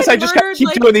 Kyle "I guess I just got to keep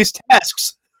doing these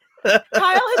tasks."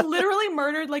 Kyle had literally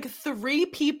murdered like 3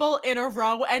 people in a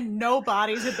row, and no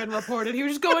bodies had been reported. He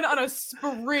was just going on a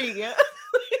spree.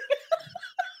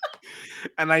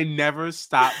 And I never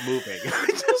stopped moving. I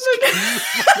just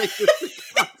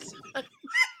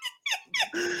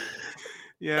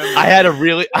yeah. I had a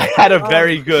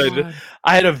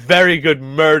very good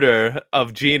murder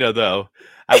of Gina though.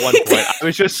 At one point,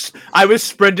 I was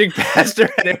sprinting past her,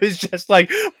 and it was just like,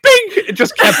 bing! It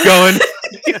just kept going.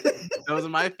 Those are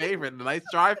my favorite. The nice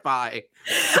drive-by.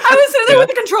 I was sitting there with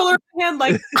the controller in my hand,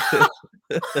 like.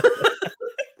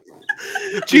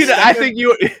 Gina, I think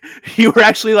you were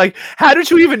actually like, how did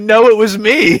you even know it was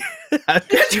me?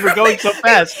 You were going so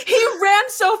fast. He ran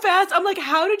so fast. I'm like,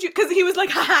 how did you? Because he was like,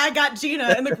 haha, I got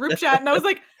Gina in the group chat, and I was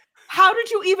like, how did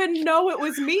you even know it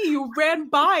was me? You ran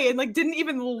by and like didn't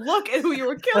even look at who you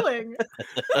were killing.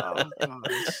 Oh,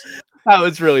 gosh. That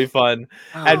was really fun.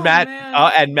 And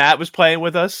man. Matt was playing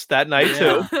with us that night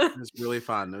too. It was really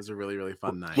fun. It was a really, really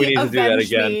fun night. We need to do that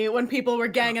avenged again. Me when people were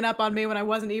ganging up on me when I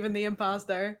wasn't even the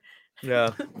imposter. Yeah.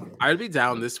 I'd be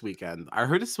down this weekend. I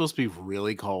heard it's supposed to be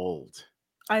really cold.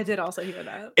 I did also hear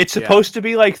that. It's supposed to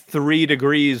be like 3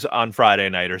 degrees on Friday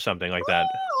night or something like that.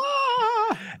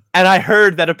 And I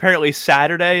heard that apparently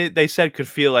Saturday they said could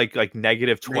feel like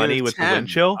negative 20 with the wind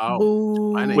chill.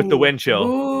 With the wind chill.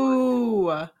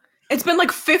 Ooh. It's been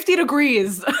like 50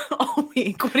 degrees all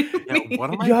week. What do you mean?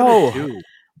 What am I gonna do?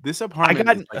 This apartment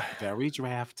is like very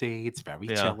drafty. It's very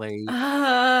chilly.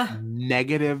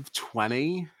 Negative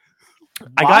 20.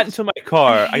 I got into my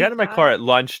car. I got in my car at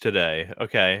lunch today.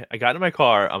 Okay. I got in my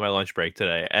car on my lunch break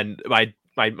today, and my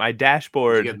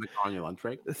dashboard Did you get in the car on your lunch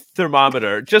break?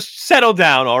 thermometer just settle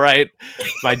down, all right?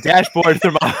 My dashboard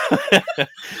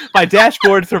my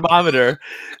dashboard thermometer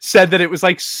said that it was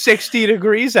like 60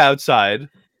 degrees outside.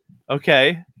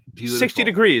 Okay. Beautiful. 60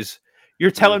 degrees.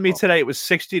 You're telling me today it was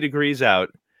 60 degrees out,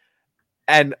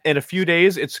 and in a few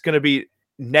days it's going to be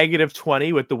negative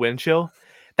 20 with the wind chill.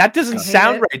 That doesn't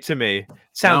sound right to me. It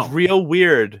sounds real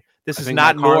weird. This is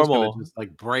not normal. Just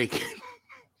like break.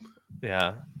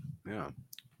 Yeah.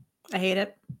 I hate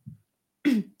it.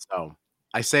 So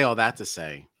I say all that to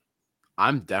say,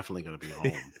 I'm definitely gonna be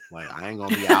home. Like I ain't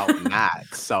gonna be out in that.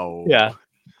 So yeah.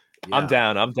 I'm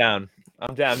down.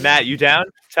 Matt, you down?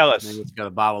 Tell us. Maybe let's get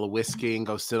a bottle of whiskey and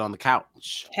go sit on the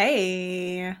couch.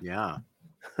 Hey. Yeah.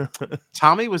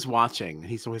 Tommy was watching.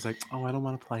 He's always like, "Oh, I don't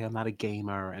want to play. I'm not a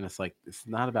gamer." And it's like, it's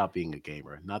not about being a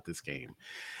gamer. Not this game.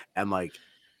 And like,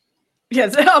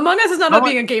 yes, Among Us is not about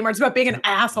being a gamer. It's about being an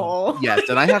asshole. Yes,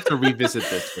 and I have to revisit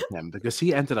this with him because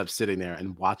he ended up sitting there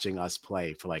and watching us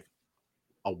play for like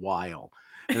a while.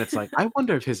 And it's like, I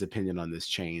wonder if his opinion on this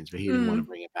changed, but he didn't want to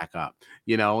bring it back up.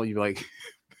 You know, you're like,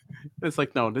 it's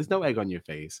like, no, there's no egg on your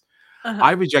face.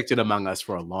 I rejected Among Us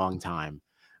for a long time.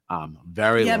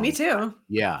 Very long. Yeah, me too.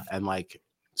 Yeah, and like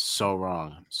so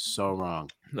wrong.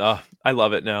 Oh, I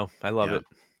love it now. I love it.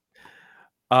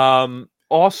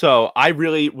 Also,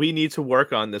 we need to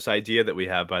work on this idea that we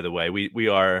have, by the way. We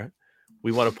want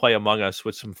to play Among Us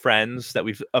with some friends that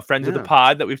friends of the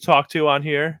pod that we've talked to on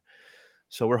here.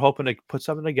 So we're hoping to put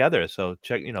something together. So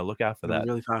look out for that.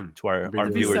 Really fun to our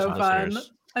viewers and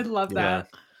listeners. I'd love that.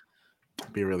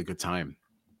 It'd be a really good time.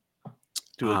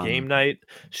 Do a game night,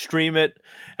 stream it.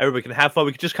 Everybody can have fun.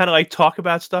 We could just kind of like talk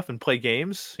about stuff and play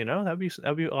games. That'd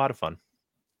be a lot of fun.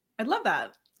 I'd love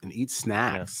that. And eat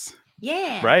snacks.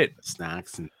 Yeah. Right.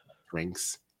 Snacks and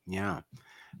drinks. Yeah.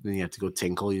 Then you have to go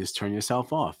tinkle. You just turn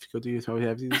yourself off. You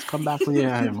just come back when you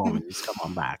have a moment. Just come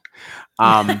on back.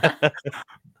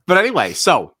 But anyway,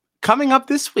 so coming up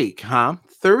this week,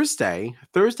 Thursday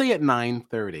at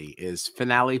 9:30 is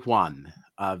finale 1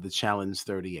 of the Challenge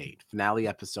 38. Finale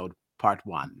episode part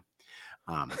 1.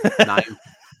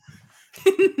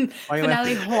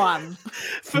 Finale Juan.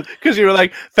 Because you were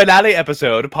like, finale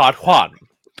episode part 1.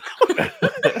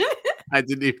 I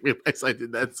didn't even realize I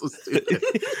did that so stupid.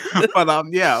 But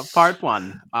part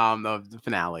 1 of the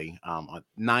finale at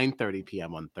 9:30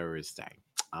 p.m. on Thursday.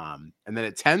 And then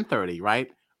at 10:30,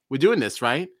 right? We're doing this,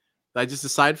 right? Did I just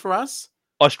decide for us?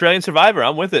 Australian Survivor.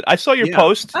 I'm with it. I saw your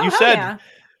post. You said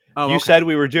you said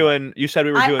we were doing. You said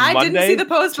we were doing I Monday. didn't see the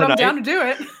post, but I'm tonight. down to do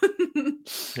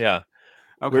it. Yeah.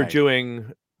 Okay.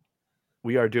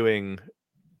 We are doing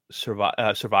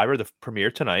Survivor, the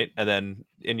premiere tonight, and then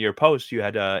in your post you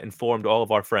had informed all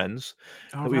of our friends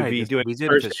that we would be doing we did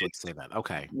Thursdays officially say that.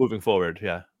 Okay. moving forward.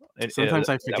 Yeah, and Sometimes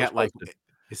I that was forget. Like, posted.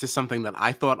 is this something that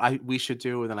I thought we should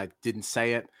do, and then I didn't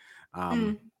say it?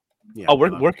 Yeah. Oh,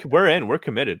 whatever. we're in. We're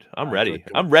committed. I'm All right, ready.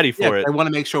 good. I'm ready for it. I want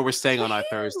to make sure we're staying on our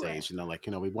Phew. Thursdays.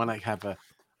 We want to have I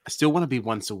still want to be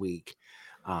once a week.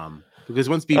 Because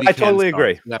once BB I totally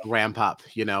agree. we got to ramp up.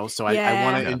 So I want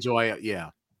Yeah. to enjoy it.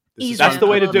 Yeah. Ease That's up the a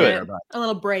way to little do it. bit, a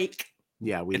little break.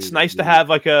 Yeah, It's nice to have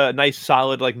like a nice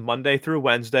solid like Monday through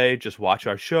Wednesday. Just watch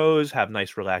our shows, have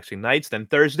nice relaxing nights. Then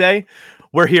Thursday,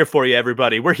 we're here for you,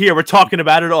 everybody. We're here. We're talking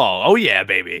about it all. Oh yeah,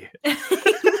 baby.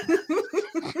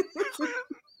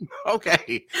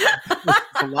 Okay.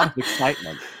 A lot of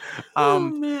excitement.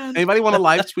 Man. Anybody want to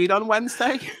live tweet on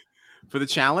Wednesday for the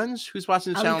challenge? Who's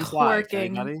watching the I'll be challenge live?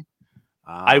 quirking. Anybody?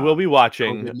 I will be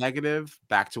watching. COVID negative,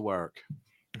 back to work.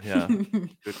 Yeah.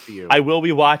 Good for you. I will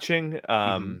be watching.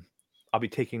 I'll be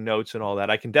taking notes and all that.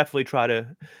 I can definitely try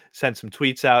to send some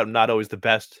tweets out. I'm not always the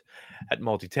best at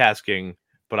multitasking,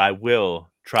 but I will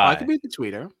try. I can be the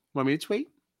tweeter. Want me to tweet?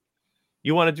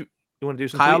 You want to do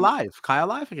some Kyle tweeting? live. Kyle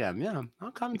live again. Yeah,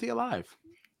 I'll come to you live.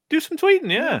 Do some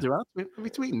tweeting, Yeah, yeah. I'll be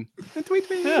tweeting. Tweet.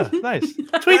 Yeah, nice.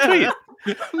 Tweet. Tweetly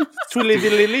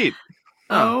diddly lead.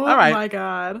 Oh, all right. my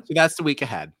God. So that's the week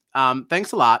ahead.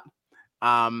 Thanks a lot.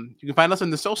 You can find us on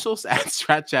the socials at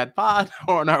StratChatPod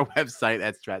or on our website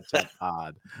at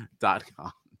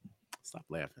stratchatpod.com. Stop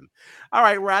laughing. All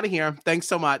right, we're out of here. Thanks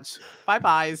so much. Bye,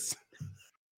 byes.